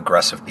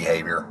 aggressive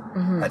behavior.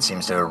 Mm-hmm. That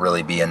seems to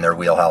really be in their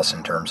wheelhouse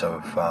in terms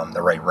of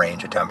the right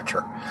range of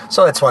temperature.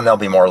 So that's when they'll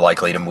be more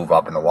likely to move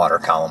up in the water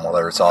column,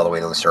 whether it's all the way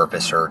to the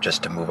surface or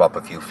just to move up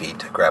a few feet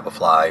to grab a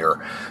fly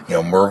or,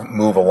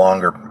 move a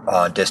longer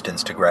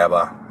distance to grab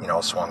a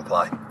swung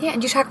fly. Yeah,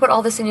 and you talk about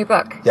all this in your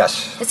book.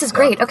 Yes. This is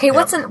great. Okay,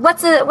 what's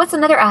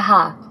another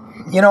aha?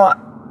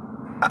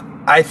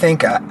 I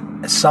think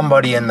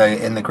somebody in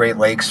the Great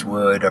Lakes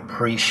would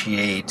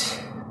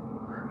appreciate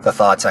the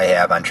thoughts I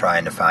have on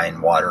trying to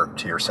find water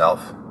to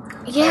yourself.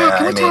 Yeah,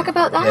 can we talk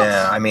about that?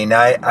 Yeah,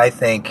 I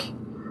think,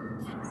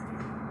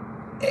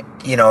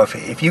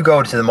 if you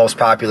go to the most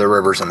popular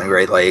rivers in the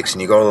Great Lakes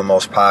and you go to the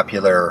most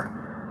popular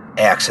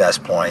access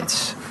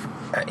points,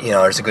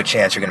 there's a good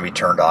chance you're going to be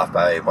turned off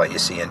by what you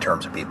see in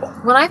terms of people.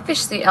 When I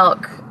fish the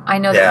elk, I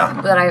know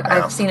that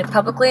I've seen it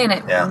publicly and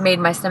it made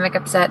my stomach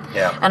upset.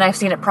 Yeah. And I've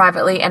seen it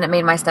privately and it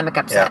made my stomach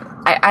upset. Yeah.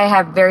 I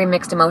have very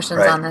mixed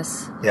emotions on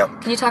this.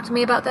 Yep. Can you talk to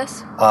me about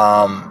this?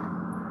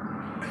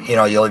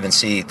 You'll even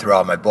see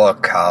throughout my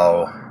book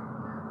how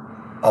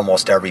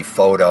almost every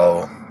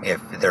photo,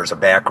 if there's a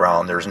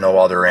background, there's no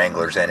other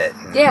anglers in it.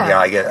 And,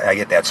 I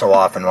get that so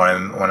often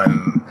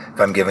if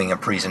I'm giving a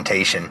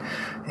presentation.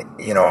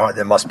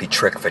 There must be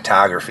trick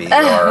photography or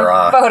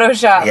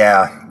Photoshop.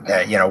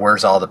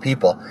 Where's all the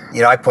people?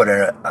 I put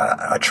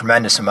a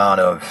tremendous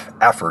amount of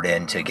effort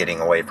into getting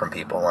away from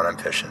people when I'm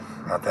fishing.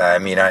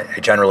 I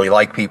generally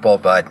like people,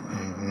 but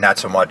not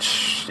so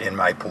much in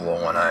my pool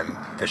when I'm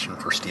fishing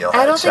for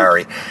steelhead.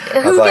 Sorry.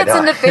 Who gets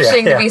into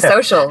fishing to be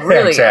social,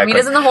 really? Exactly.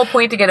 Isn't the whole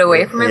point to get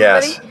away from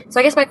everybody? Yes. So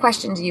I guess my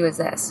question to you is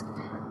this.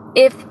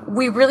 If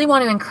we really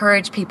want to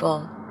encourage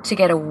people to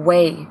get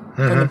away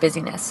from the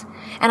busyness,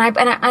 and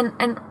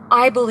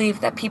I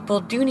believe that people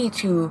do need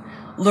to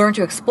learn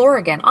to explore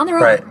again on their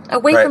own,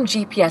 away from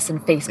GPS and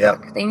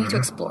Facebook. Yep. They need to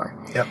explore.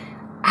 Yep.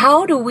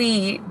 How do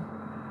we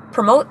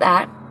promote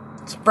that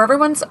for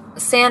everyone's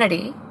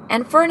sanity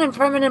and from an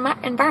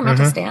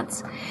environmental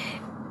stance,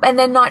 and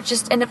then not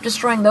just end up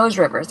destroying those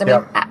rivers? I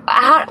mean,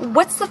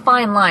 what's the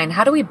fine line?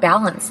 How do we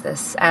balance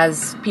this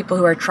as people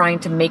who are trying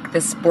to make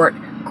this sport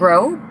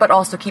grow, but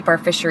also keep our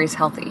fisheries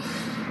healthy?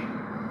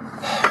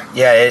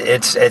 Yeah,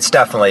 it's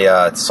definitely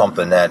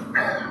something that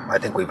I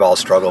think we've all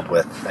struggled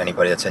with.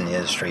 Anybody that's in the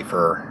industry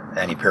for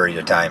any period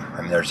of time.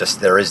 I mean,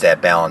 there is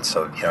that balance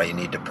of you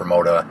need to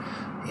promote a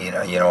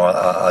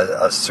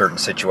certain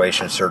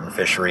situation, a certain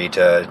fishery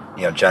to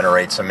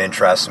generate some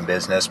interest and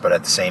business, but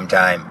at the same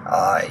time,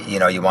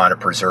 you want to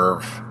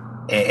preserve.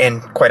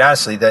 And quite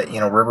honestly, that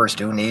rivers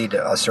do need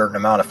a certain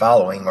amount of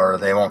following, or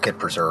they won't get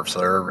preserved.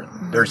 So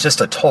there's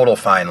just a total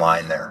fine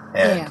line there.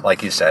 And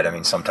like you said, I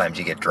mean, sometimes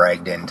you get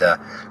dragged into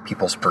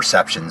people's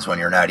perceptions when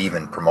you're not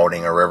even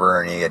promoting a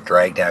river, and you get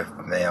dragged. I've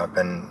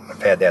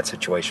had that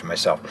situation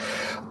myself.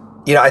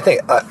 I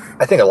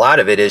think a lot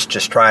of it is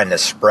just trying to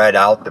spread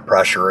out the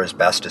pressure as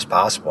best as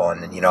possible.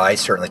 And I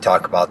certainly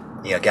talk about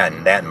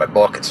again that in my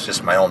book. It's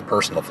just my own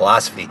personal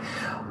philosophy.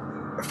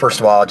 First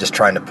of all, just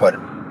trying to put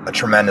a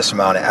tremendous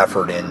amount of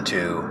effort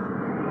into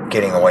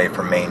getting away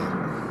from main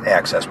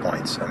access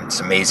points. I mean, it's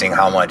amazing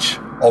how much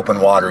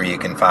open water you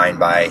can find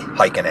by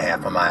hiking a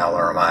half a mile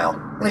or a mile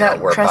without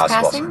where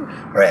trespassing.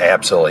 Possible. Right,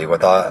 absolutely.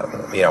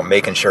 Without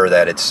making sure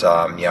that it's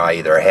I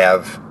either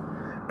have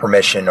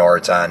permission or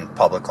it's on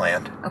public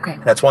land. Okay.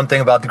 That's one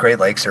thing about the Great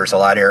Lakes. There's a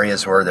lot of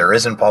areas where there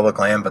isn't public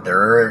land, but there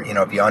are,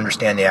 if you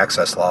understand the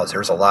access laws,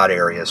 there's a lot of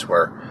areas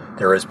where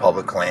there is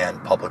public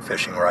land, public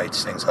fishing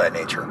rights, things of that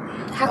nature.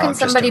 How can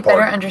somebody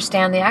better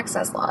understand the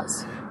access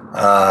laws?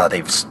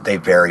 They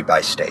vary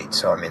by state,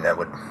 so I mean that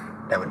would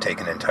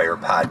take an entire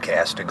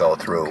podcast to go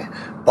through. Okay.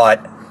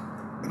 But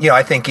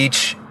I think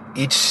each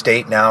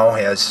state now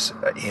has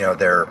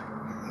their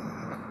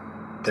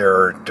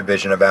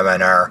division of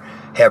MNR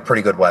have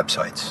pretty good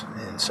websites,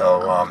 and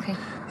so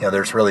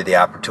there's really the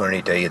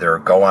opportunity to either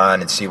go on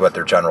and see what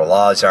their general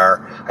laws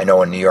are. I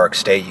know in New York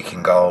State you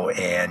can go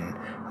and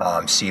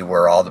see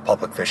where all the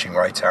public fishing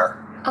rights are,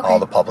 all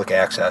the public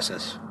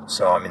accesses.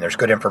 So, I mean, there's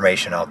good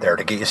information out there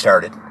to get you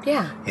started.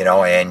 Yeah.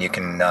 And you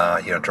can,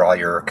 draw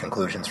your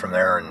conclusions from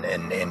there and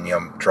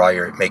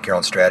make your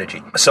own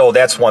strategy. So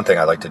that's one thing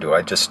I like to do.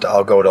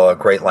 I'll go to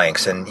great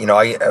lengths, and,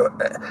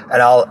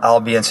 I'll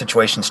be in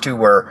situations too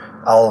where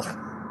I'll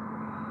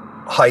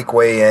hike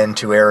way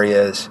into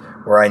areas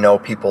where I know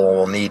people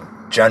will need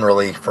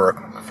generally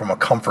from a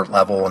comfort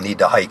level will need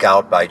to hike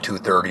out by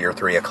 2:30 or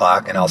 3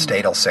 o'clock, and I'll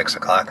stay till 6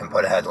 o'clock and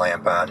put a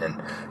headlamp on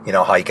and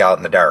hike out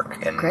in the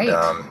dark. And Great.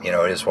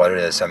 It is what it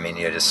is. I mean,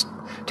 it just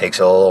takes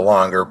a little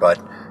longer, but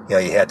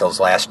you had those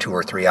last 2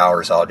 or 3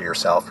 hours all to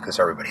yourself because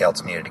everybody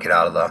else needed to get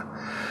out of the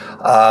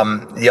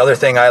other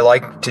thing I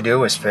like to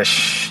do is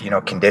fish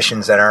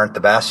conditions that aren't the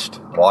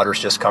best. Water's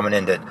just coming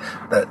into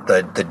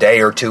the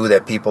day or two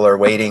that people are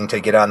waiting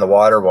to get on the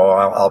water. Well,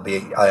 I'll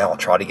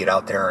try to get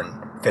out there and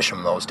fish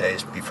them those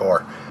days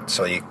before,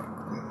 so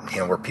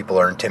where people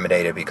are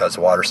intimidated because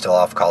the water's still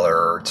off color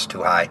or it's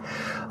too high.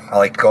 I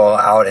like to go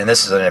out, and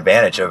this is an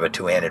advantage of a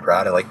two-handed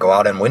rod. I like to go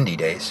out on windy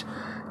days,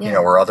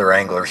 where other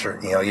anglers are,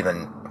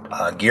 even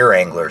gear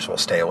anglers will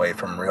stay away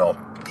from real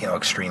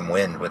extreme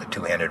wind. With a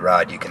two-handed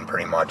rod, you can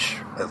pretty much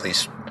at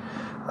least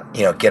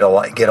get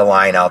a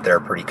line out there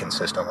pretty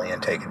consistently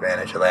and take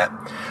advantage of that.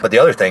 But the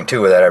other thing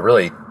too that I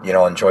really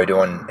enjoy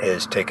doing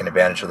is taking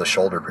advantage of the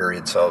shoulder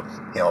periods of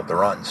the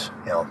runs.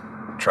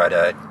 Try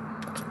to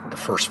the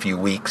first few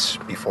weeks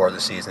before the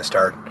season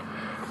starts,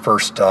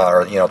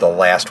 the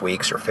last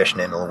weeks, or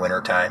fishing into the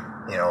winter time.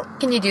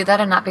 Can you do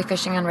that and not be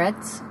fishing on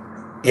reds?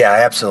 Yeah,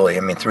 absolutely. I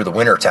mean, through the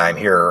winter time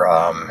here,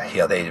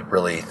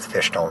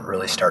 fish don't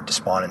really start to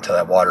spawn until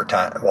that water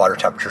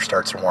temperature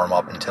starts to warm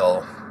up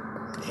until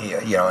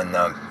in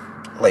the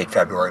late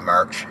February,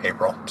 March,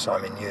 April. So, I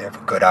mean, you have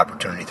a good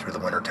opportunity through the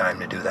winter time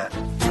to do that.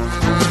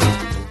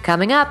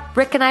 Coming up,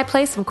 Rick and I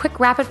play some quick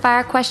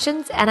rapid-fire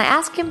questions, and I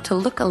ask him to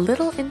look a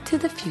little into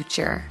the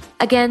future.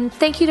 Again,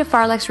 thank you to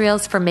Farlex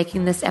Reels for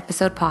making this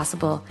episode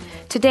possible.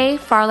 Today,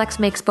 Farlex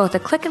makes both a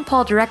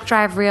click-and-pull direct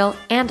drive reel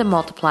and a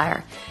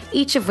multiplier,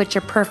 each of which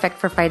are perfect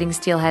for fighting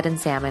steelhead and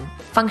salmon.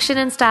 Function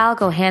and style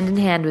go hand in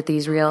hand with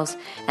these reels,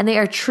 and they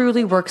are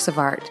truly works of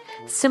art.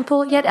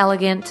 Simple yet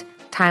elegant,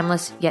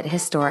 timeless yet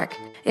historic.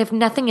 If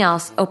nothing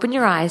else, open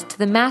your eyes to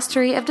the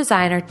mastery of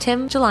designer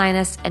Tim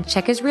Gelinas and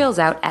check his reels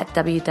out at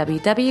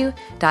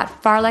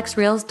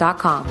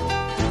www.farlexreels.com. Do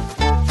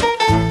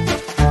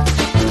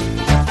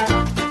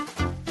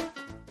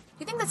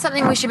you think that's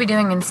something we should be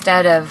doing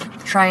instead of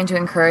trying to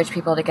encourage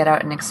people to get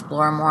out and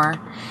explore more?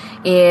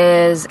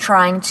 Is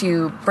trying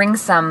to bring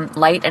some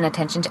light and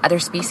attention to other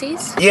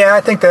species? Yeah,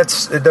 I think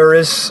there's a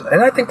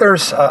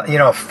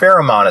fair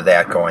amount of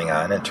that going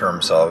on in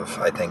terms of,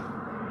 I think,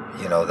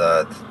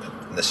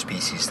 the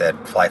species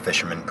that fly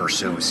fishermen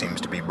pursue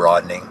seems to be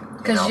broadening.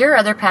 Because your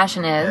other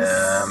passion is?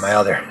 My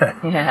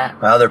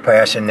other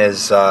passion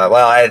is,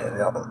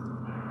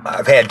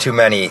 I've had too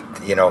many,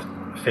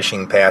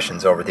 fishing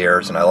passions over the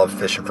years, and I love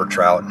fishing for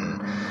trout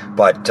and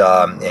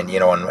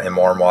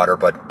warm water.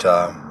 But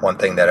one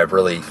thing that I've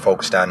really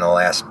focused on in the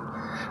last,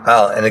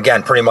 and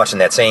again, pretty much in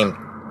that same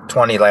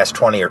last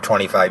 20 or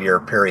 25 year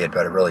period,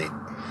 but it really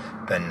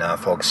been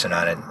focusing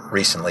on it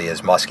recently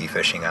is muskie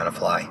fishing on a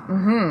fly,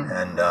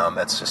 and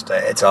that's just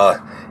it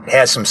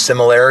has some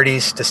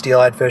similarities to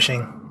steelhead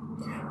fishing.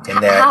 In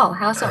that,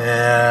 How so?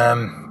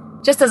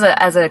 Just as a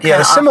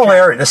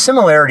the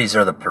similarities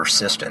are the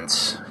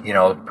persistence.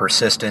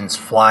 Persistence,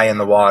 fly in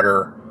the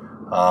water.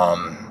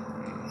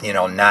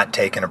 Not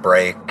taking a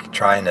break,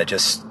 trying to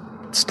just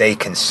stay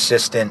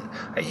consistent.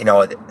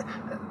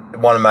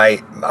 One of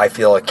I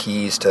feel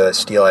keys to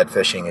steelhead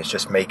fishing is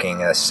just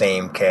making a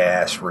same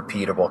cast,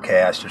 repeatable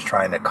cast, just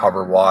trying to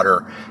cover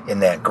water in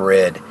that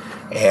grid.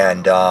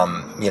 And,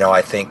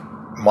 I think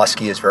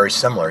muskie is very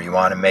similar. You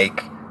want to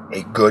make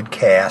a good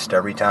cast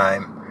every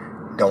time.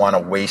 You don't want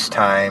to waste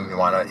time. You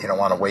don't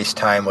want to waste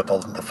time with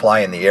the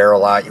fly in the air a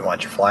lot. You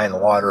want your fly in the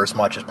water as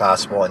much as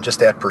possible. And just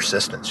that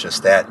persistence,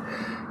 just that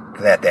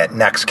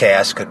next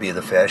cast could be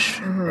the fish.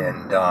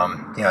 And,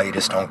 you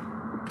just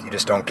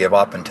don't give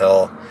up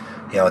until,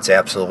 it's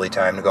absolutely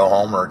time to go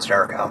home or it's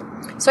dark out.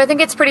 So I think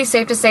it's pretty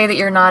safe to say that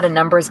you're not a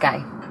numbers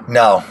guy.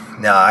 No.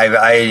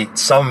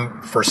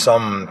 For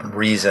some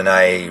reason,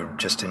 I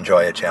just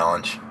enjoy a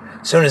challenge.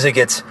 As soon as it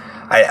gets,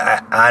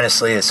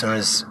 honestly, as soon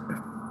as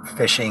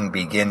fishing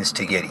begins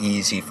to get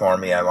easy for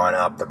me, I want to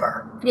up the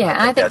bar. Yeah,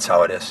 I think that's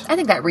how it is. I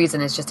think that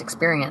reason is just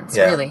experience,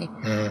 really.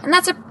 And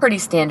that's a pretty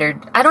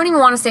standard, I don't even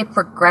want to say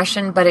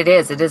progression, but it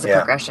is a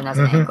progression as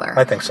an angler.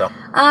 I think so.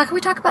 Can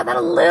we talk about that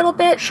a little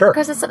bit? Sure.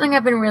 Because it's something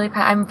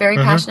I'm very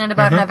passionate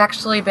about, and I've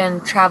actually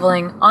been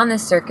traveling on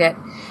this circuit,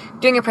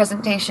 doing a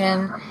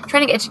presentation,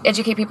 trying to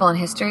educate people on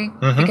history,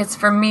 because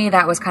for me,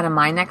 that was kind of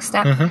my next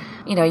step.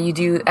 You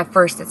do, at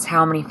first, it's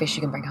how many fish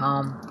you can bring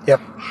home. Yep.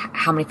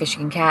 How many fish you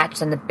can catch,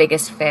 then the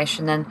biggest fish,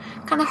 and then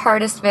kind of the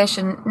hardest fish.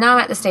 And now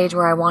I'm at the stage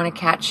where I want to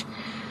catch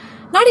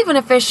not even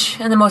a fish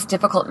in the most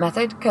difficult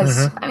method,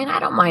 because, I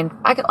don't mind.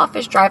 I'll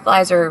fish dry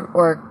flies or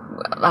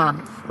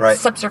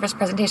subsurface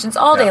presentations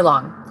all day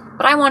long.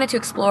 But I wanted to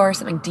explore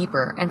something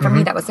deeper, and for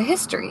me, that was the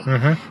history.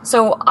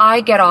 So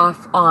I get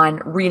off on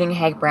reading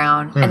Hag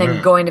Brown, and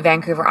then going to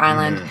Vancouver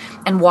Island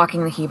and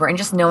walking the Heber, and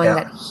just knowing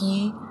that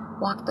he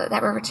walked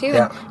that river too.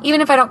 And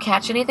even if I don't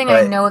catch anything,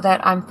 I know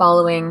that I'm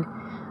following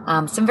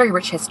some very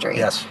rich history.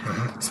 Yes.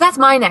 So that's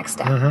my next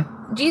step.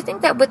 Do you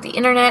think that with the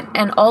internet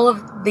and all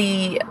of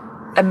the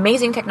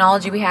amazing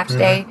technology we have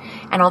today,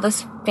 and all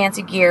this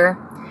fancy gear,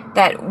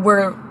 that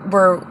we're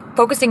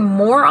focusing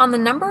more on the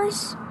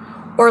numbers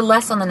or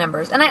less on the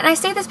numbers? And I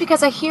say this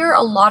because I hear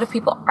a lot of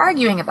people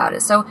arguing about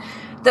it. So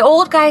the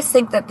old guys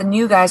think that the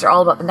new guys are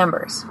all about the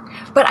numbers.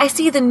 But I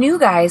see the new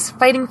guys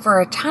fighting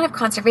for a ton of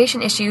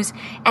conservation issues,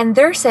 and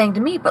they're saying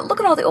to me, but look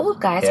at all the old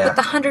guys with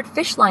the 100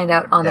 fish lined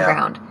out on the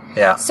ground.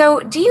 Yeah.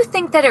 So do you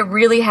think that it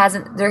really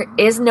there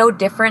is no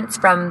difference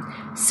from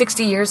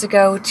 60 years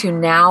ago to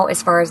now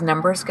as far as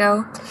numbers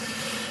go?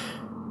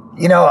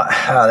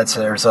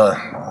 There's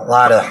a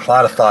lot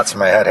of thoughts in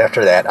my head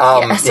after that.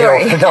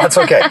 Sorry. No, it's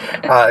okay.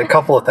 A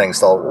couple of things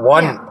though.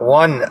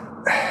 One,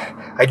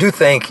 I do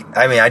think.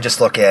 I just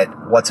look at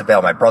what's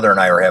available. My brother and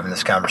I were having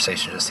this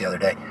conversation just the other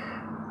day.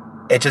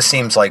 It just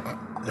seems like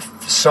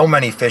so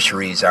many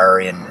fisheries are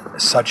in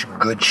such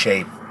good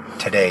shape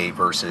today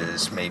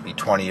versus maybe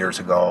 20 years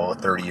ago,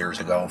 30 years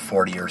ago,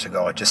 40 years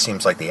ago. It just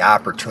seems like the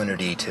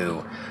opportunity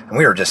and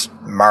we were just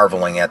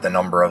marveling at the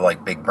number of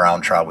like big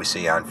brown trout we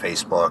see on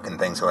Facebook and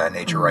things of that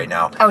nature right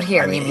now. Out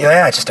here,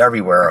 just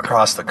everywhere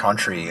across the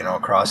country,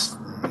 across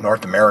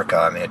North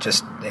America.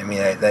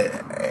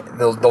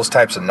 Those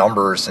types of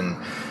numbers, and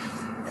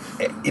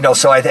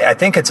so I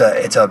think it's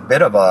a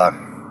bit of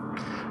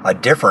a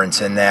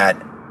difference in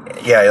that.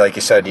 Yeah, like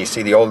you said, you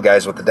see the old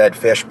guys with the dead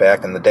fish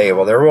back in the day.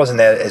 Well, there wasn't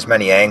as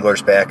many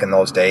anglers back in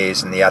those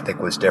days, and the ethic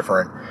was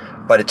different.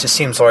 But it just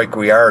seems like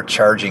we are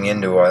charging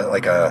into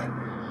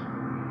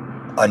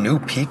a new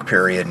peak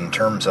period in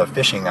terms of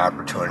fishing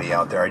opportunity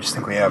out there. I just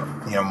think we have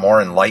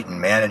more enlightened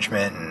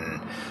management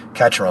and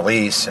catch and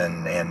release,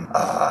 and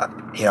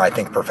I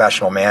think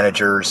professional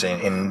managers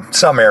in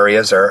some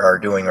areas are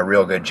doing a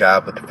real good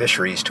job with the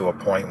fisheries to a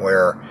point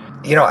where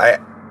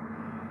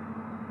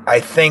I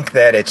think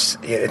that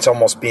it's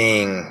almost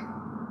being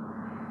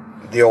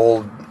the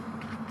old,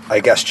 I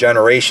guess,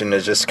 generation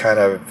is just kind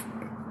of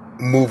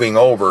moving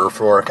over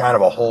for kind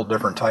of a whole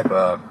different type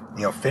of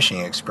fishing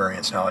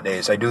experience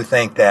nowadays. I do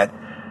think that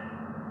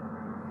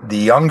the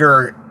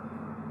younger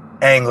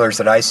anglers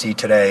that I see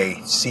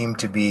today seem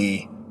to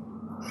be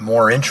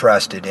more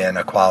interested in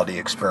a quality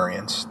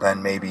experience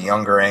than maybe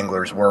younger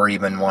anglers were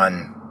even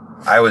when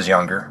I was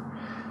younger.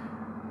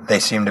 They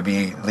seem to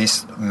be, at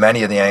least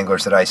many of the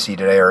anglers that I see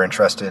today are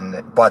interested in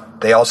it,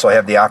 but they also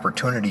have the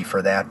opportunity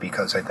for that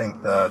because I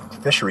think the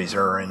fisheries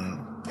are in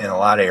a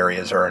lot of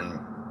areas are in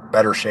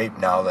better shape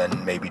now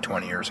than maybe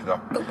 20 years ago.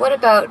 But what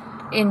about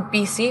in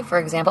BC, for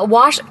example?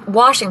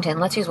 Washington,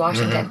 let's use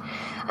Washington.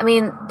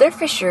 Their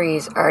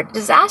fisheries are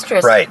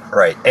disastrous. Right.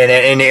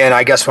 And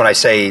I guess when I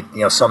say,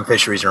 some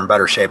fisheries are in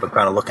better shape, I'm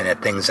kind of looking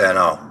at things on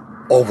a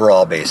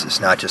overall basis,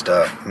 not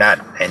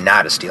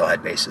a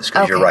steelhead basis,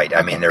 because you're right.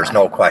 There's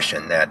no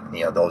question that,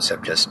 those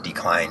have just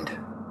declined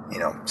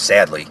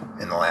sadly,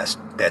 in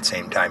that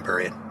same time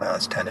period,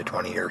 it's 10 to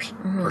 20 years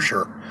for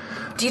sure.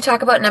 Do you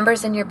talk about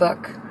numbers in your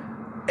book?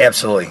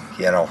 Absolutely,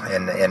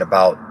 and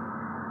about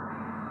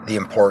the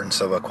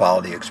importance of a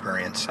quality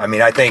experience. I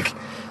mean, I think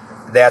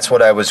that's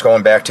what I was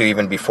going back to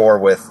even before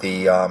with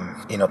the,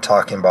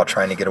 talking about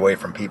trying to get away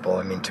from people.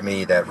 I mean, to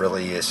me, that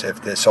really is,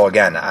 so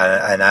again,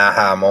 an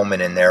aha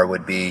moment in there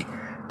would be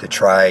to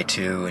try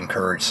to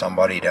encourage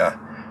somebody to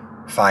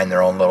find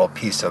their own little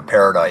piece of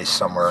paradise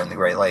somewhere in the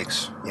Great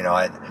Lakes.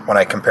 When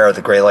I compare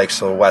the Great Lakes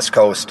to the West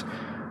Coast,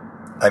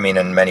 I mean,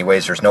 in many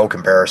ways there's no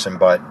comparison,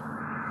 but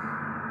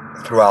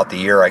throughout the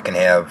year I can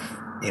have,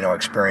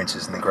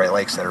 experiences in the Great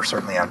Lakes that are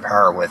certainly on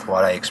par with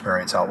what I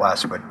experience out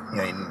west, but,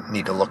 you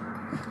need to look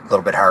a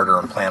little bit harder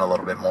and plan a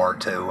little bit more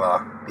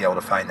to be able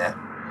to find that.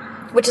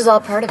 Which is all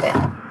part of it.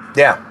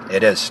 Yeah,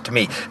 it is to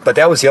me. But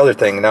that was the other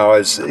thing. Now,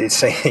 as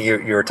saying,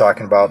 you were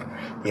talking about,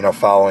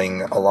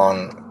 following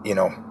along,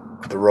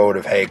 the road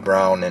of Hague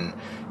Brown, and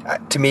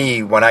to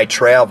me, when I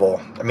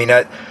travel, I mean,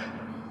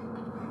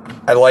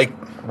 I like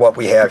what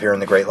we have here in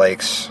the Great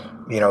Lakes.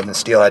 The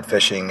steelhead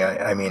fishing.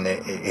 I mean,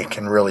 it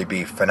can really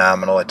be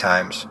phenomenal at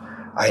times.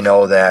 I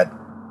know that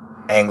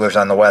anglers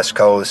on the West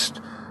Coast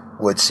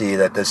would see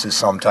that this is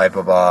some type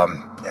of,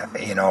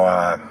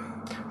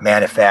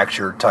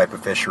 manufactured type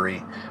of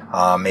fishery.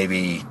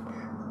 Maybe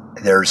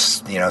there's,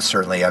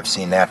 certainly I've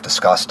seen that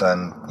discussed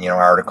on,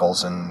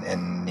 articles and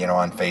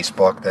on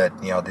Facebook that,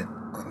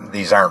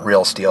 these aren't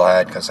real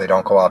steelhead because they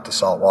don't go out to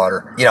salt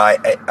water.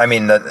 I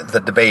mean,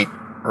 the debate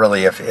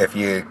really, if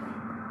you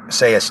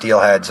say a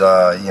steelhead's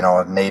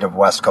a native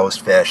West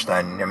Coast fish,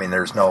 then I mean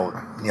there's no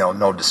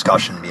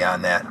discussion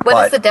beyond that.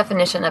 What is the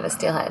definition of a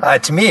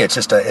steelhead? To me, it's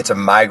just it's a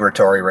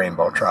migratory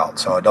rainbow trout,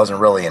 so it doesn't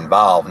really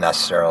involve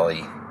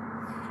necessarily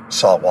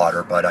salt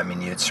water, but I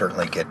mean you'd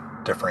certainly get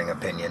differing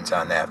opinions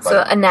on that. But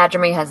so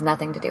anadromy has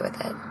nothing to do with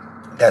it.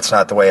 That's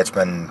not the way it's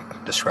been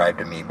described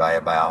to me by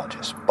a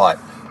biologist, but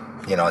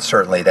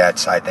certainly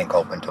that's, I think,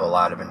 open to a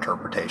lot of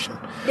interpretation.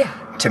 Yeah.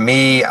 To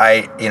me,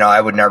 I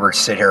would never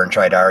sit here and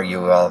try to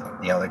argue, well,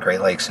 the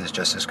Great Lakes is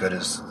just as good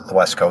as the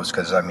West Coast,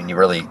 because, I mean,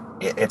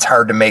 it's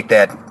hard to make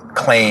that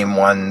claim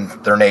when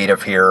they're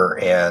native here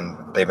and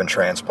they've been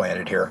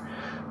transplanted here.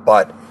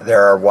 But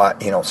there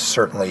are,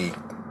 certainly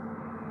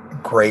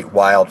great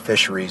wild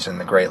fisheries in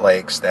the Great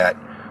Lakes that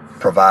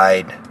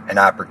provide an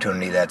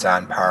opportunity that's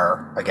on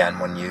par, again,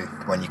 when you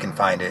can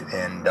find it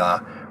and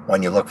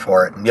when you look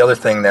for it. And the other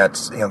thing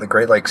that's, the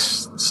Great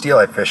Lakes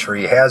steelhead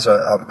fishery has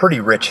a pretty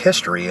rich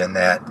history in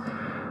that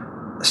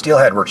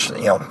steelhead were,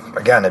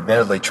 again,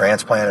 admittedly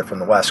transplanted from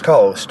the West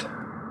Coast,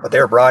 but they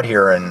were brought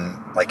here in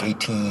like I'm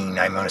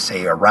going to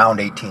say around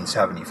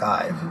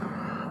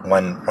 1875,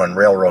 when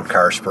railroad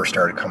cars first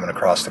started coming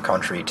across the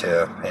country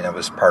and it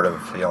was part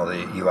of,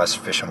 the U.S.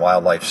 Fish and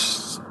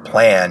Wildlife's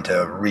plan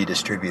to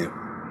redistribute,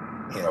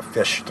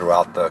 fish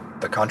throughout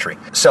the country.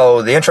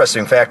 So the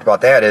interesting fact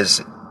about that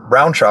is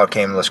brown trout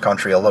came to this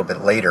country a little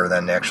bit later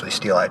than actually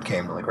steelhead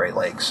came to the Great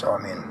Lakes. So,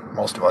 I mean,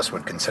 most of us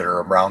would consider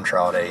a brown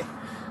trout a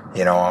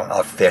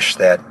fish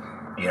that,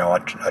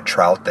 a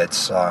trout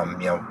that's,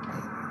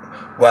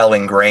 well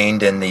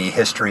ingrained in the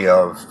history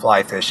of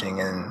fly fishing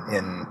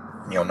in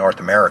North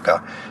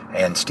America,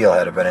 and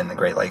steelhead have been in the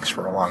Great Lakes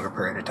for a longer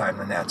period of time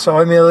than that. So,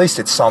 I mean, at least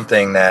it's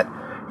something that,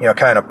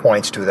 kind of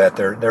points to that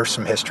there's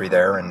some history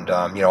there, and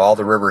all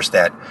the rivers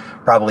that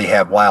probably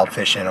have wild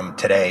fish in them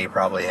today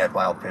probably had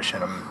wild fish in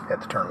them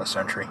at the turn of the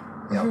century,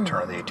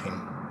 turn of the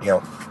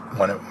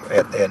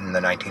in the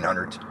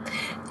 1900s.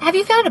 Have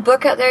you found a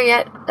book out there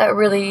yet that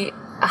really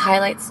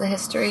highlights the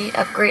history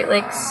of Great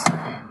Lakes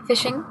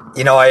fishing?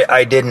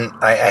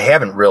 I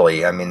haven't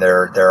really. I mean,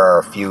 there are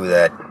a few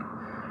that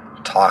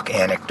talk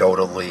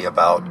anecdotally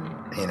about,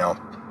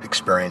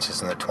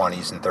 experiences in the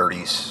 20s and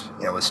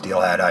 30s, with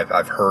steelhead.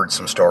 I've heard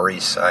some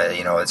stories,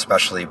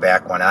 especially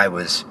back when I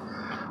was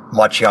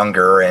much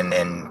younger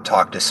and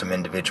talked to some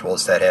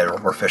individuals that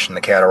were fishing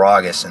the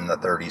Cattaraugus in the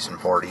 30s and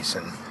 40s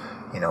and,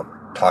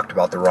 talked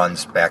about the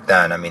runs back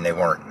then. I mean, they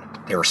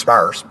were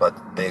sparse, but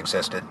they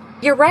existed.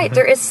 You're right.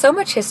 There is so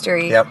much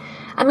history. Yep.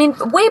 I mean,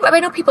 I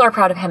know people are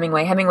proud of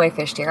Hemingway. Hemingway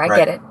fished here. I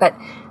get it. But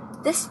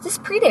this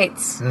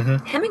predates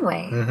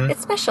Hemingway.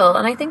 It's special,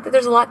 and I think that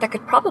there's a lot that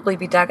could probably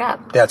be dug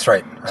up. That's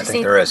right. I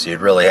think there is. You'd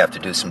really have to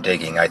do some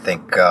digging. I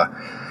think,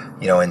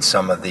 in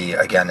some of the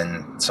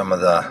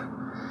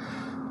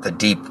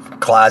deep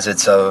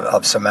closets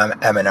of some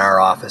M&R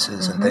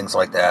offices and things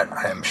like that,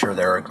 I'm sure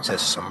there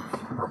exists some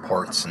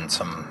reports and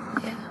some,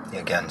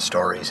 again,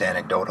 stories,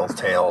 anecdotal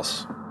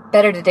tales.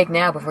 Better to dig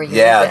now before you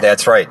Yeah, lose it.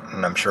 that's right.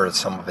 And I'm sure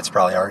some of it's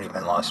probably already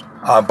been lost.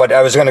 But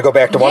I was going to go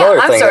back to one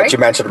other thing that you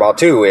mentioned about,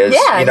 too, is,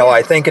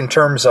 I think in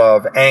terms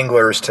of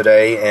anglers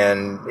today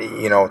and,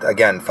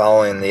 again,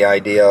 following the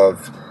idea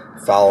of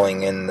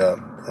following in the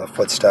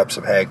footsteps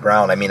of Hague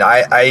Brown, I mean,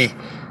 I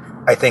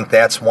think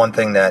that's one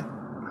thing that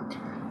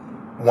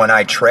when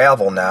I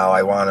travel now, I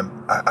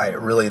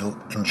really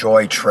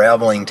enjoy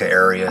traveling to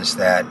areas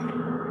that,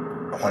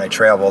 when I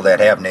travel, that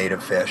have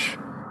native fish,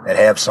 that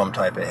have some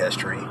type of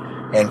history,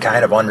 and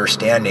kind of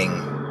understanding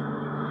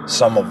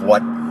some of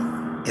what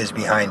is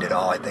behind it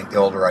all. I think the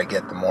older I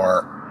get, the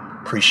more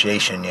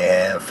appreciation you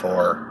have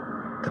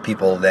for the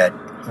people that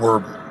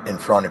were in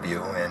front of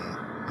you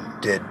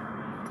and did,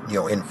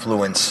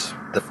 influence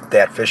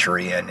that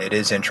fishery. And it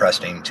is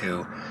interesting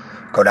to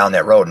go down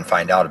that road and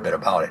find out a bit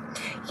about it.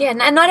 Yeah,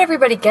 and not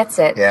everybody gets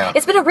it. Yeah.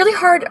 It's been a really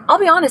hard, I'll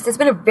be honest, it's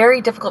been a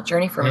very difficult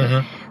journey for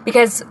me.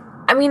 Because,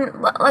 I mean,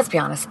 let's be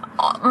honest,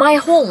 my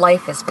whole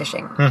life is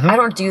fishing. I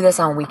don't do this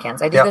on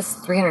weekends. I do this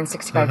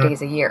 365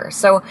 days a year.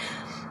 So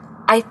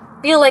I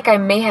feel like I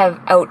may have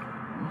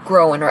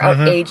outgrown or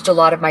outaged a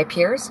lot of my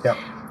peers.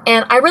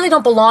 And I really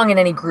don't belong in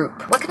any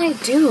group. What can I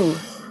do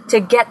to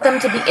get them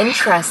to be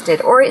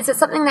interested? Or is it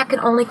something that can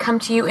only come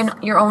to you in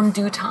your own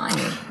due time?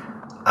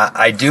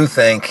 I do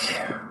think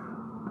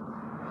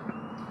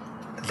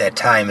that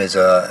time is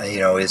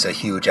a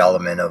huge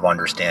element of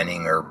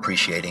understanding or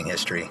appreciating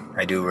history.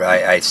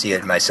 I see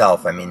it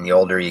myself. I mean, the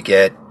older you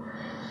get,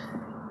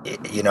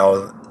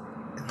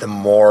 the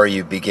more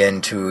you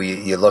begin to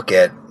you look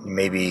at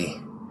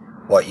maybe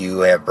what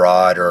you have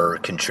brought or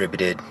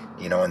contributed,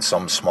 in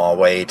some small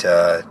way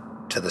to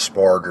the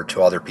sport or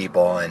to other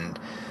people, and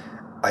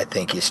I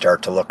think you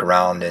start to look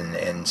around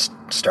and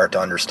start to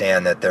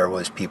understand that there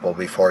was people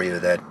before you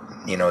that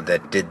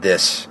did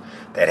this,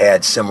 that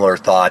had similar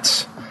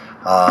thoughts,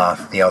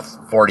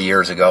 40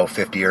 years ago,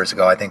 50 years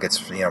ago. I think it's,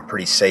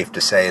 pretty safe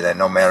to say that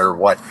no matter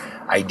what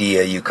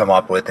idea you come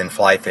up with in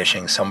fly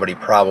fishing, somebody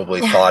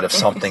probably thought of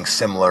something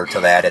similar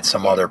to that at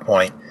some other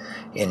point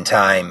in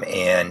time.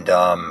 And,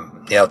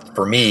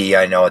 for me,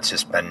 I know it's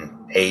just been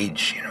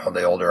age.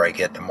 The older I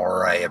get, the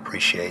more I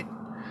appreciate,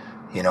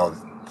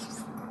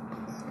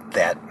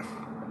 that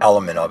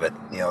element of it.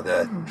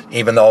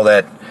 Even though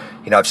that,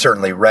 I've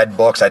certainly read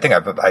books. I think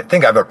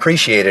I've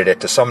appreciated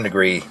it to some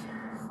degree,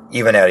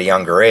 even at a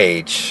younger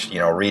age.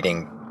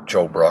 Reading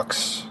Joe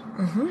Brooks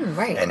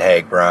and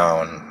Hag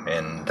Brown,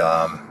 and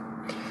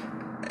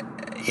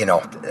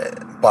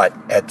but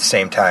at the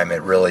same time,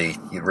 you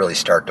really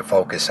start to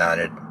focus on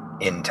it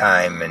in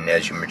time, and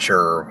as you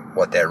mature,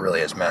 what that really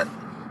has meant.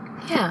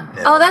 Yeah.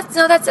 Oh,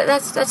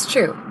 that's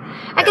true.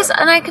 I guess,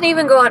 and I can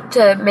even go out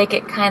to make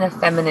it kind of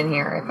feminine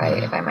here,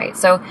 if I might.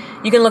 So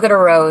you can look at a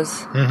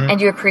rose,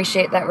 and you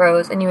appreciate that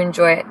rose, and you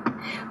enjoy it.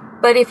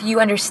 But if you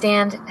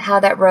understand how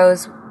that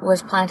rose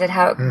was planted,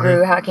 how it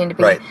grew, how it came to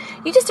be,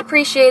 you just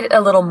appreciate it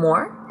a little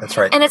more. That's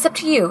right. And it's up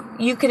to you.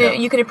 You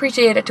can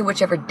appreciate it to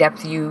whichever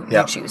depth you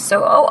choose.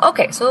 So,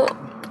 okay. So,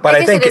 but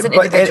I think it is an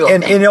individual thing.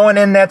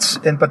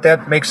 but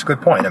that makes a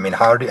good point. I mean,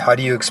 how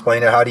do you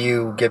explain it? How do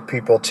you get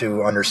people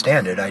to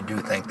understand it? I do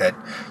think that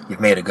you've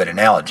made a good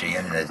analogy,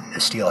 and a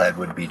steelhead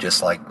would be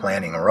just like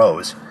planting a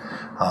rose,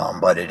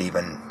 but it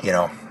even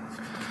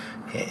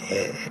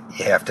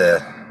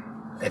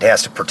it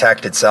has to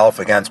protect itself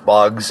against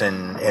bugs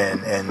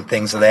and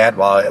things of that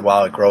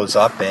while it grows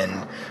up,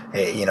 and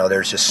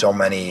there's just so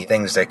many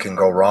things that can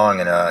go wrong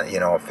in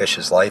a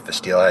fish's life, a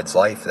steelhead's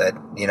life, that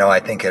I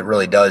think it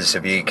really does,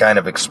 if you kind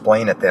of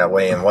explain it that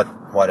way, and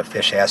what a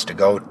fish has to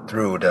go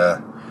through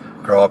to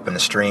grow up in the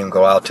stream,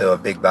 go out to a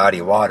big body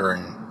of water,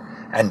 and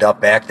end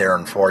up back there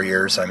in 4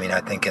 years. I mean, I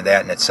think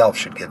that in itself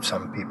should give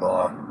some people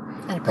a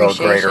little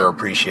greater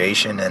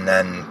appreciation, and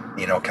then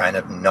kind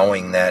of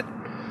knowing that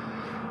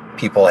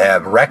people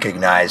have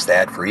recognized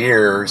that for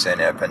years and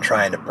have been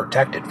trying to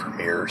protect it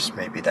for years.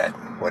 Maybe that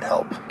would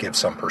help give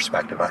some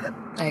perspective on it.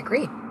 I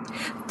agree.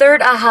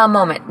 Third aha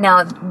moment.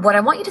 Now, what I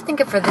want you to think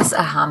of for this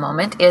aha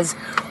moment is,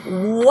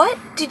 what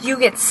did you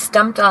get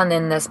stumped on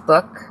in this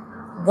book?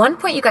 One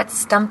point you got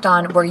stumped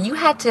on where you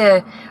had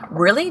to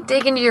really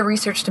dig into your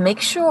research to make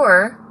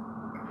sure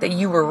that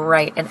you were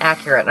right and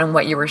accurate on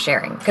what you were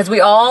sharing. Because we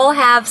all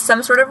have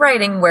some sort of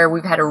writing where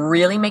we've had to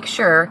really make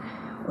sure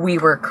we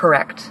were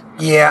correct.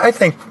 Yeah, I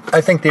think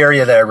the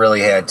area that I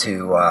really had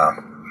to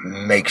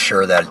make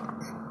sure that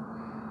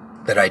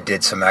I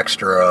did some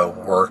extra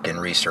work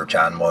and research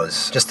on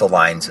was just the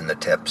lines and the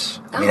tips.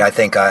 Oh. I mean, I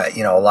think a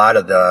lot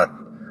of the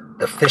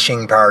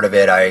fishing part of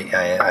it,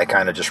 I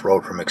kind of just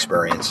wrote from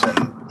experience,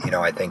 and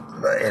I think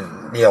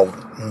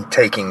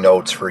taking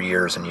notes for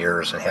years and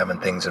years and having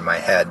things in my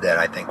head that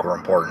I think were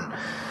important.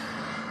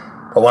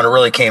 But when it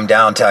really came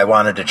down to, I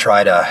wanted to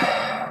try to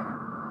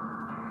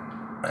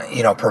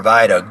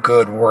provide a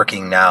good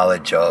working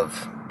knowledge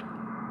of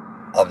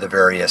the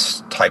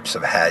various types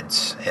of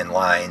heads and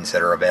lines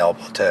that are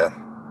available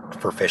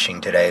for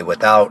fishing today,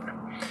 without,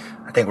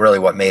 I think really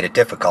what made it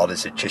difficult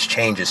is it just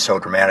changes so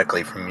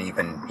dramatically from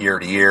even year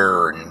to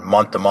year and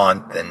month to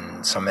month,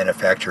 and some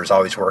manufacturers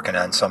always working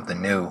on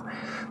something new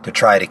to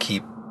try to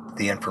keep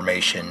the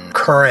information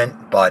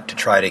current, but to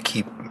try to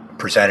keep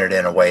presented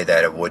in a way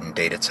that it wouldn't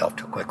date itself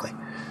too quickly.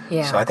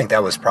 Yeah. So I think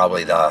that was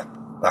probably the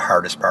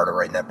hardest part of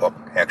writing that book,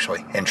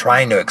 actually, and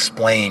trying to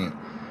explain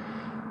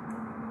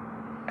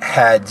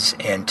heads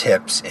and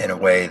tips in a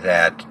way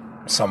that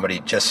somebody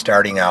just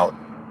starting out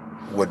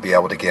would be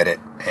able to get it,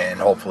 and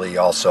hopefully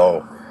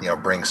also,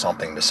 bring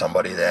something to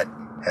somebody that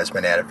has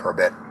been at it for a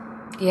bit.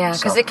 Yeah,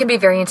 because it can be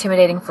very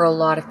intimidating for a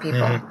lot of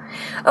people.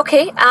 Mm-hmm.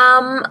 Okay,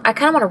 I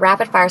kind of want to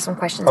rapid fire some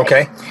questions.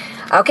 Okay.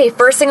 Okay,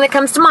 first thing that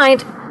comes to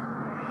mind,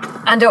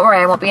 And don't worry,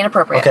 I won't be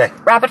inappropriate. Okay.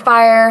 Rapid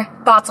fire,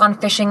 thoughts on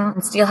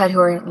fishing steelhead who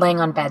are laying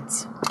on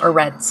beds or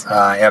reds?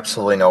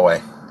 Absolutely no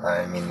way.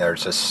 I mean,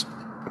 there's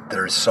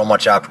so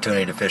much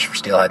opportunity to fish for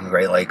steelhead in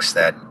Great Lakes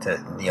that,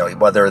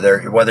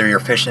 whether you're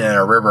fishing in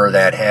a river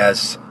that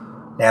has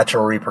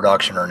natural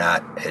reproduction or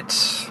not,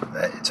 it's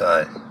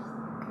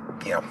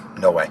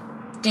no way.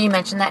 Do you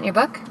mention that in your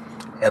book?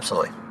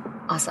 Absolutely.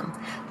 Awesome.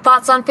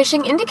 Thoughts on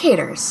fishing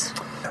indicators?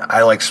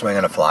 I like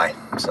swinging a fly,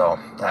 so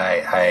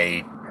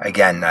I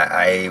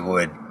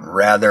would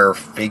rather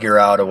figure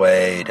out a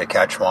way to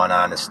catch one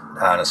on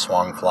a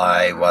swung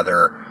fly,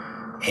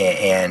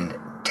 and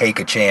take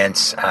a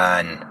chance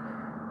on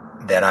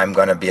that I'm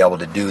going to be able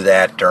to do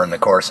that during the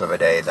course of a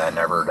day than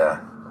ever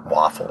to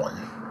waffle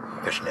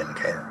and fish an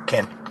indicator.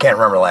 Can't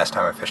remember the last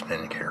time I fished an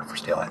indicator for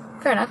steelhead.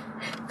 Fair enough.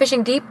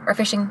 Fishing deep or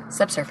fishing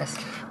subsurface?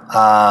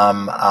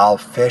 I'll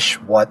fish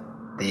what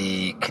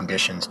the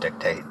conditions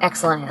dictate.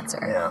 Excellent answer.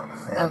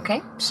 Yeah.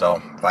 Okay.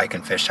 So if I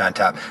can fish on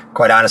top,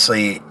 quite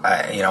honestly,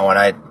 when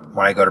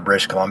I go to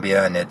British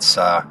Columbia and it's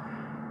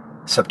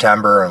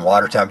September and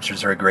water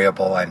temperatures are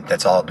agreeable, and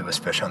that's all I'll do is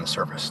fish on the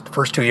surface. The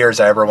first 2 years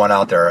I ever went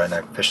out there, and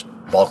I fished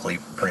bulkily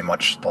pretty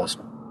much those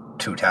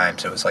 2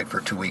 times. It was like for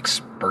 2 weeks,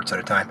 spurts at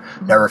a time.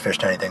 Never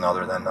fished anything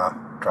other than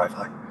dry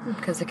fly.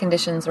 Because the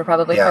conditions were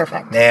probably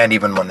perfect. And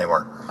even when they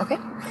weren't. Okay.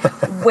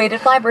 Weighted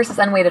fly versus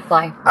unweighted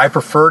fly? I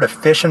prefer to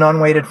fish an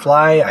unweighted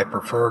fly. I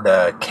prefer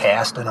to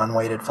cast an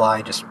unweighted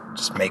fly. Just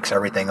makes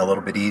everything a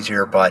little bit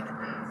easier. But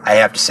I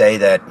have to say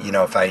that,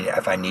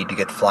 if I need to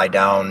get the fly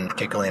down,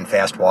 particularly in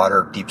fast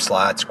water, deep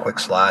slots, quick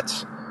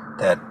slots,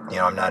 that,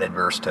 I'm not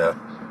adverse to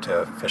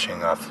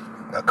fishing a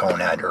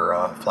cone head or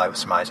a fly with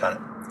some eyes on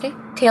it. Okay.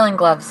 Tailing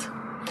gloves?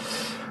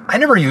 I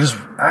never use...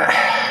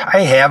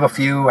 I have a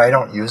few. I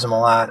don't use them a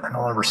lot. I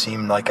don't ever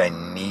seem like I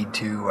need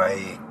to.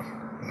 I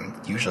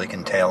usually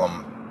can tail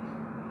them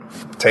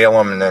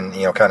and then,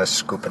 kind of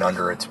scoop it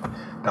under its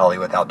belly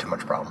without too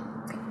much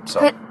problem.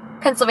 So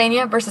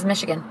Pennsylvania versus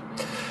Michigan?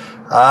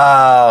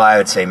 I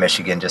would say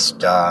Michigan,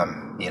 just, out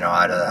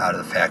of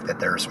the fact that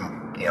there's,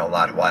 a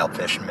lot of wild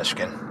fish in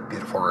Michigan.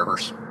 Beautiful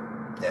rivers.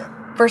 Yeah.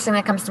 First thing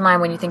that comes to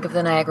mind when you think of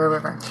the Niagara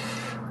River?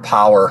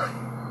 Power.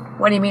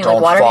 What do you mean,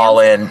 Don't like water fall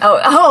dams? in.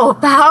 Oh,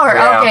 power.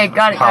 Yeah, Okay,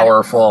 got it.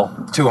 Powerful.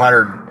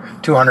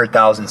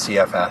 200,000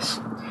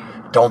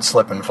 CFS. Don't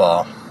slip and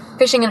fall.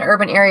 Fishing in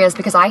urban areas,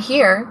 because I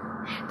hear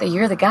that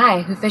you're the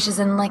guy who fishes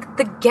in, like,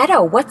 the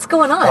ghetto. What's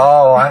going on?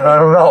 Oh, I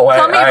don't know.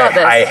 Tell me about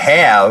this. I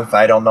have.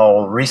 I don't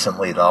know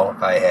recently, though,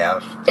 if I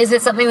have. Is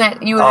it something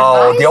that you would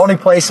advise? The only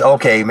place,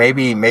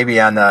 maybe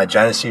on the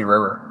Genesee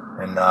River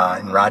in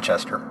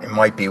Rochester. It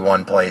might be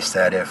one place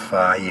that if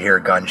you hear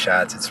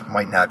gunshots, it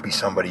might not be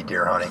somebody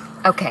deer hunting.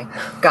 Okay,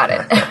 got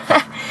it.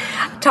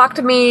 Talk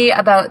to me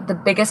about the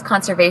biggest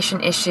conservation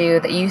issue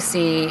that you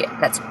see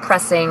that's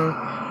pressing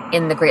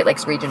in the Great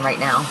Lakes region right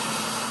now.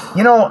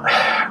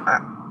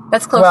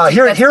 That's close. Well,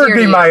 here would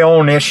be my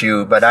own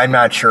issue, but I'm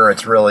not sure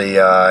it's really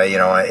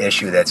an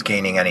issue that's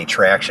gaining any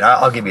traction.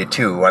 I'll give you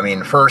 2. I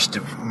mean, first,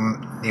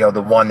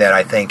 the one that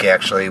I think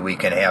actually we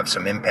can have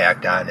some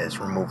impact on is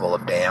removal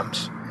of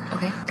dams.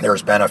 Okay.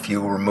 There's been a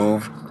few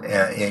removed,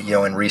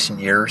 in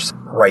recent years.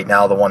 Right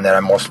now, the one that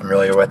I'm most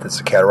familiar with is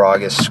the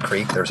Cattaraugus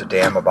Creek. There's a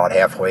dam about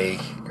halfway,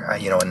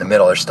 in the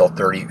middle. There's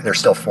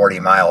still 40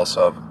 miles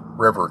of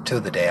river to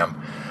the dam.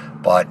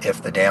 But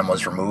if the dam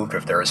was removed,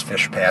 if there is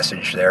fish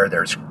passage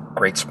there's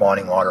great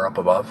spawning water up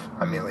above.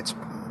 I mean, it's,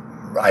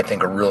 I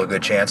think, a really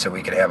good chance that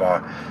we could have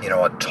a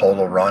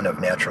total run of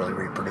naturally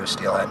reproduced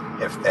steelhead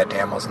if that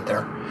dam wasn't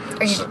there.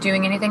 Are you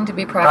doing anything to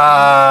be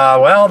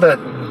proactive? Well,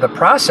 the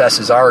process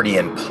is already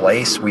in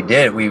place. We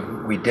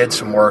did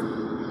some work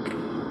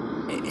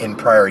in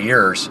prior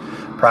years.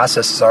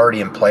 Process is already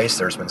in place.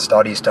 There's been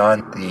studies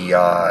done.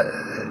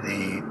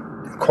 The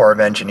Corps of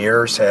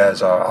Engineers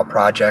has a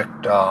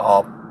project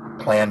all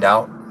planned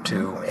out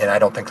and I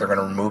don't think they're going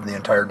to remove the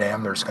entire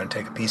dam. They're just going to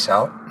take a piece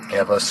out. They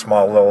have a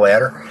small little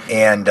ladder,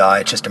 and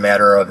it's just a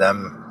matter of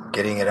them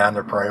getting it on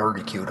their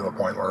priority queue to a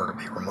point where it'll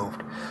be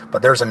removed.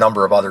 But there's a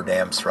number of other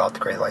dams throughout the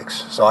Great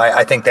Lakes, so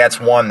I think that's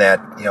one that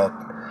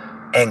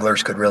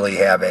anglers could really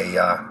have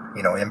a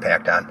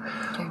impact on.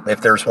 Okay.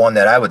 If there's one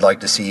that I would like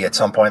to see at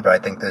some point, but I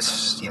think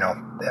this,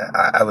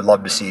 I would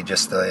love to see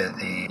just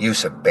the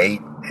use of bait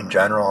in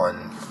general,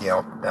 and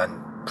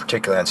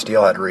particularly on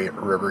steelhead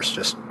rivers,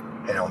 just.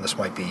 This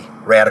might be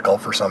radical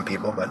for some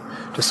people, but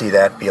to see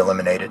that be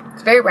eliminated.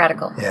 It's very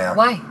radical. Yeah.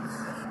 Why?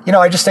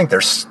 I just think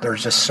there's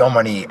just so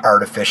many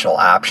artificial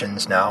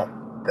options now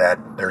that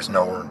there's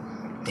no,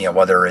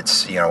 whether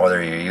it's,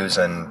 whether you're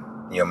using,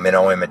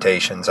 minnow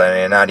imitations.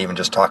 I mean, not even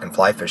just talking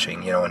fly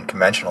fishing, in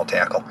conventional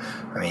tackle.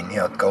 I mean,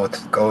 go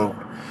through,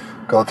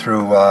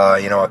 a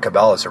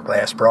Cabela's or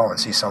Bass Pro and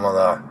see some of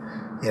the,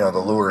 the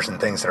lures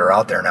and things that are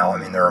out there now. I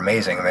mean, they're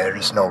amazing. I mean, there's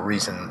just no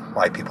reason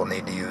why people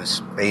need to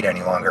use bait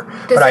any longer.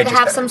 Does it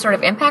have some sort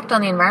of impact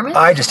on the environment?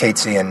 I just hate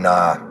seeing,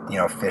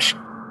 fish,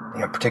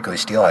 particularly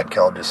steelhead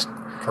killed just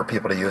for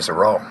people to use a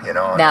row,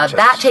 Now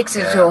that takes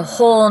it to a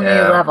whole new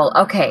level.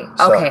 Okay,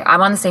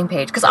 I'm on the same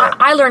page because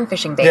I learned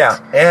fishing bait. Yeah,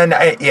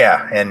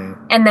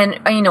 and then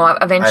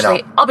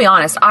eventually, I'll be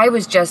honest, I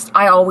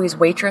always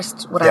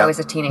waitressed when I was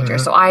a teenager,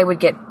 so I would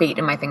get bait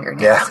in my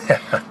fingernails.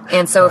 Yeah.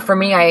 And so for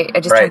me, I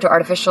just turned to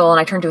artificial, and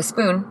I turned to a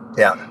spoon.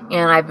 Yeah.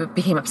 And I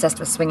became obsessed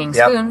with swinging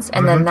spoons,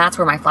 and then that's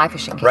where my fly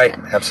fishing came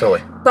in. Right,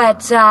 absolutely.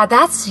 But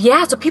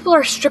so people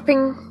are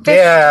stripping fish.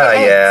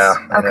 Yeah.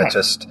 And Okay. it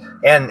just,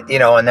 and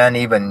then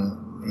even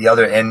the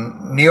other,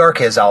 and New York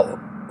has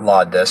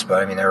outlawed this,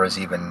 but I mean, there was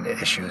even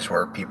issues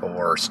where people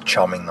were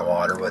chumming the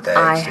water with eggs.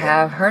 I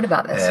have heard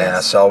about this. Yeah,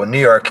 Yes. so New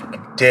York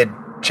did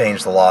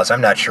change the laws.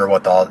 I'm not sure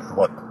what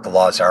the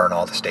laws are in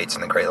all the states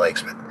in the Great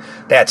Lakes, but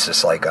that's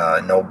just like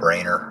a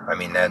no-brainer. I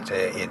mean,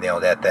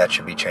 that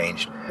should be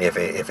changed if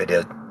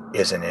it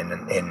isn't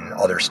in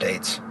other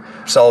states.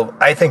 So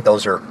I think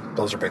those are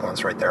big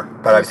ones right there.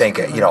 But I think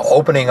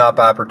opening up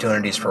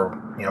opportunities for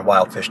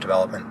wild fish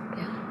development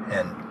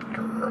and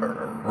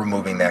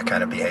removing that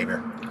kind of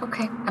behavior.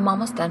 Okay, I'm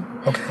almost done.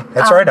 Okay,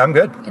 that's all right. I'm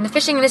good. In the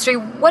fishing industry,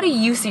 what do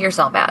you see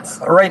yourself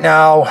as? Right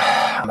now,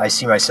 I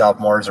see myself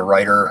more as a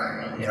writer,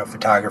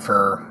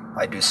 photographer.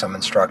 I do some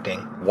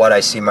instructing. What I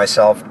see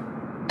myself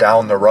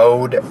down the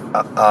road,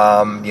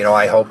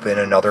 I hope in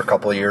another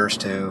couple of years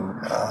to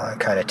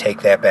kind of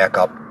take that back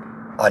up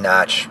a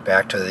notch,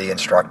 back to the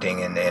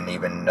instructing and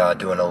even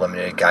doing a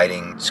limited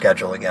guiding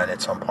schedule again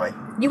at some point.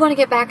 You want to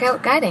get back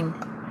out guiding?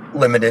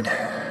 Limited,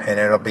 and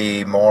it'll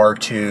be more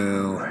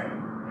to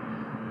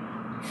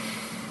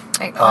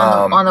Like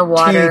on the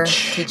water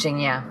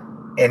teaching,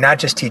 and not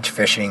just teach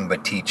fishing,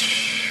 but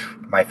teach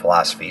my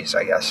philosophies.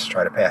 I guess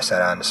try to pass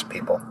that on to some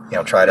people.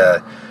 Try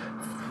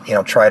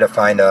to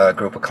find a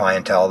group of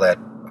clientele that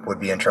would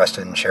be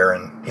interested in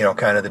sharing,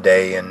 kind of the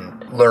day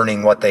and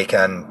learning what they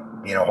can,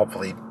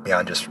 hopefully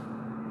beyond just,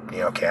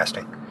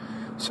 casting.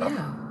 So.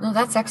 Yeah. No,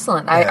 that's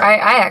excellent.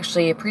 I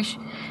actually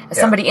appreciate, as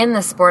somebody in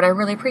this sport, I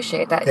really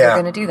appreciate that you're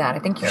going to do that. I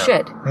think you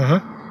should.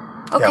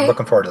 Mm-hmm. Okay. Yeah, I'm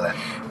looking forward to that.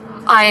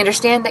 I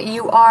understand that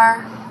you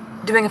are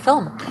doing a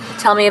film.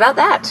 Tell me about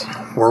that.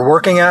 We're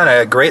working on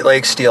a Great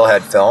Lakes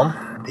steelhead film.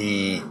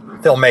 The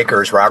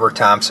filmmaker is Robert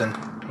Thompson.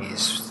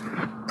 He's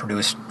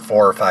produced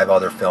 4 or 5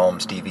 other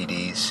films,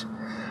 DVDs,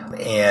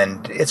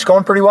 and it's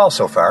going pretty well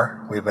so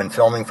far. We've been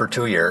filming for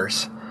 2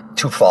 years.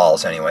 2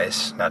 falls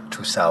anyways, not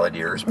 2 solid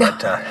years,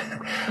 but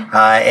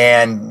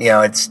and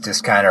it's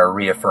just kind of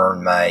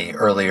reaffirmed my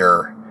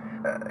earlier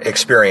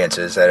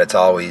experiences that it's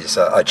always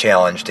a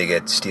challenge to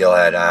get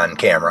steelhead on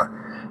camera.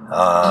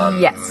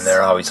 Yes,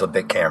 they're always a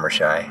bit camera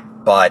shy,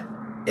 but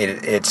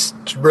it's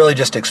really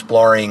just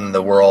exploring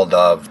the world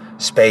of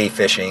spey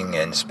fishing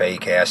and spey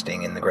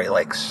casting in the Great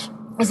Lakes.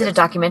 Is it a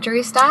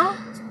documentary style?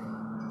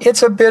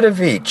 It's a bit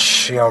of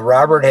each.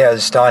 Robert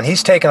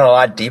he's taken a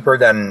lot deeper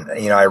than,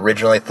 I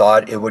originally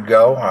thought it would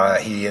go.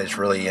 He has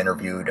really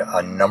interviewed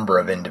a number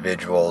of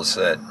individuals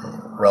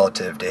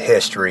relative to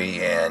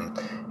history and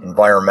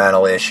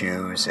environmental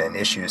issues and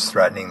issues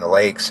threatening the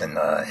lakes and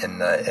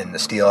the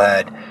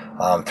steelhead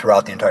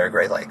throughout the entire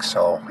Great Lakes.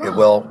 So it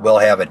will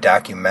have a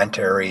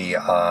documentary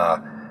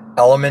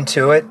element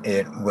to it.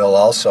 It will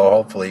also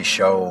hopefully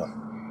show,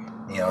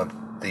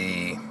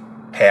 the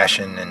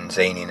passion and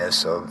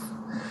zaniness of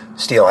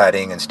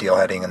steelheading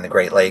in the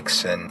Great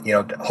Lakes, and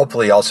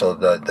hopefully also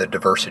the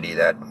diversity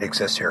that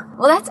exists here.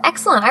 Well, that's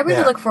excellent. I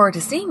really look forward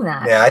to seeing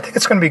that. Yeah, I think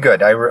it's going to be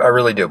good. I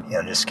really do.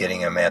 Just getting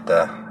him at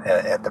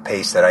the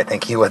pace that I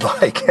think he would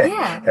like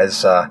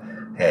has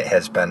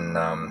been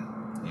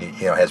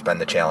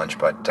the challenge.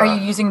 But are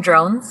you using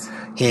drones?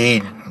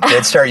 He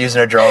did start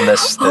using a drone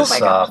this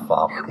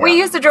fall. Yeah. We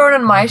used a drone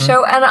on my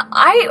show, and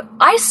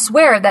I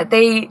swear that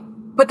they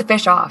put the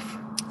fish off.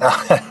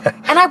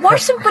 And I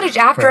watched some footage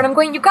after, and I'm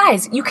going, you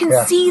guys, you can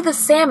see the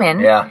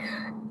salmon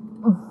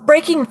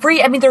breaking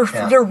free. I mean,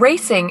 they're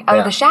racing out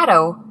of the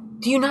shadow.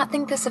 Do you not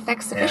think this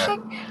affects the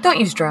fishing? Don't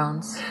use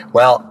drones.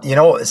 Well,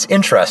 it's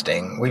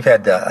interesting. We've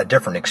had a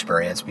different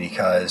experience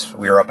because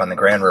we were up on the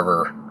Grand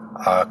River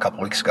a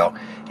couple weeks ago,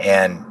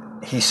 and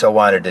he so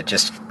wanted to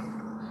just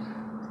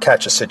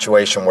catch a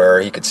situation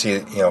where he could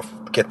see,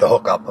 get the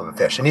hook up of a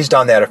fish. And he's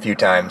done that a few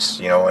times,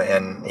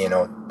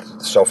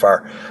 so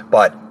far.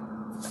 But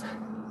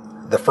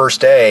the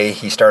first day,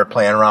 he started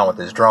playing around with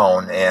his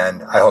drone,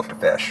 and I hooked a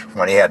fish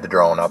when he had the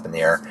drone up in the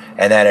air.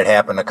 And then it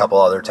happened a couple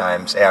other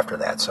times after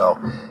that. So,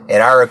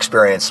 in our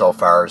experience so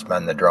far, has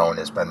been the drone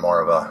has been more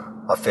of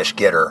a fish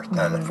getter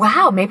than.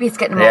 Wow, maybe it's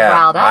getting more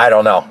riled up. I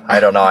don't know.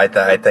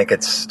 I think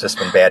it's just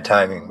been bad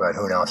timing, but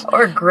who knows?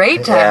 Or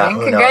great timing.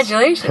 Yeah,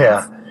 Congratulations.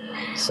 Knows?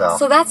 Yeah.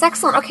 So that's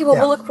excellent. Okay, well,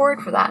 we'll look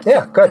forward for that.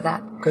 Yeah, good. For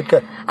that.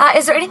 Good.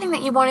 Is there anything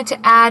that you wanted to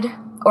add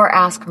or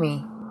ask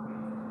me?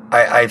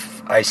 I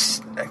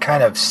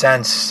kind of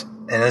sense,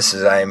 and this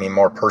is,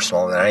 more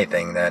personal than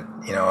anything, that,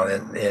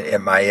 at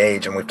my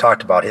age, and we've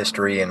talked about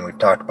history and we've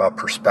talked about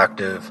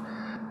perspective,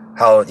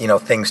 how,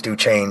 things do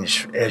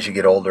change as you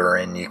get older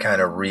and you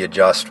kind of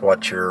readjust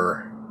what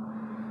your,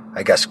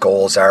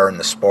 goals are in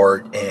the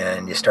sport,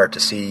 and you start to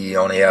see you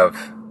only have,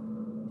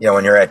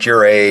 when you're at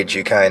your age,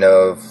 you kind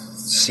of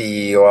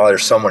see, well,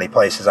 there's so many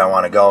places I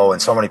want to go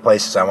and so many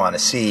places I want to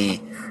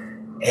see.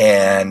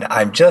 And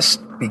I'm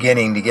just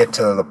beginning to get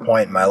to the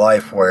point in my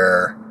life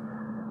where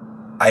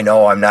I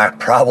know I'm not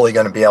probably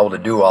going to be able to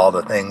do all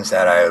the things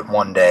that I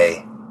one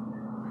day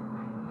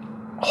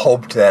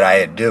hoped that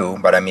I'd do.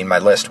 But I mean, my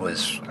list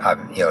was,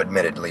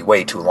 admittedly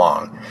way too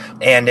long.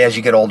 And as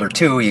you get older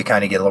too, you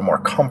kind of get a little more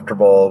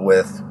comfortable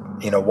with,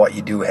 what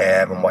you do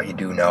have and what you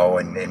do know,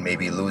 and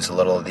maybe lose a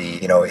little of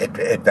the,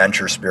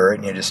 adventure spirit,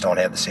 and you just don't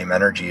have the same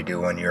energy you do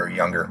when you're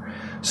younger.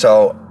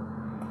 So,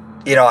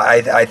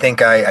 I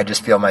think I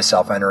just feel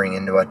myself entering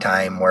into a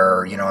time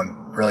where,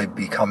 I'm really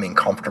becoming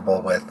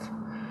comfortable with,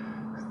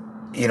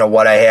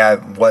 what I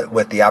have,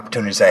 with the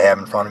opportunities I have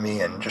in front of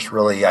me, and just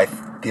really, I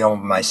feel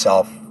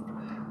myself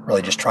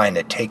really just trying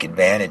to take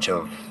advantage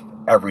of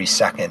every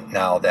second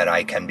now that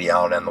I can be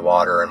out in the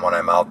water. And when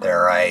I'm out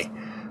there, I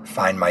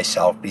find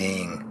myself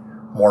being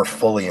more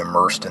fully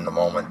immersed in the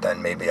moment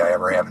than maybe I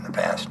ever have in the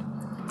past.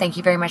 Thank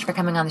you very much for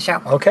coming on the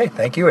show. Okay.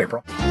 Thank you,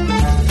 April.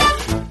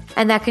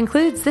 And that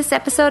concludes this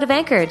episode of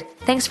Anchored.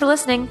 Thanks for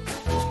listening.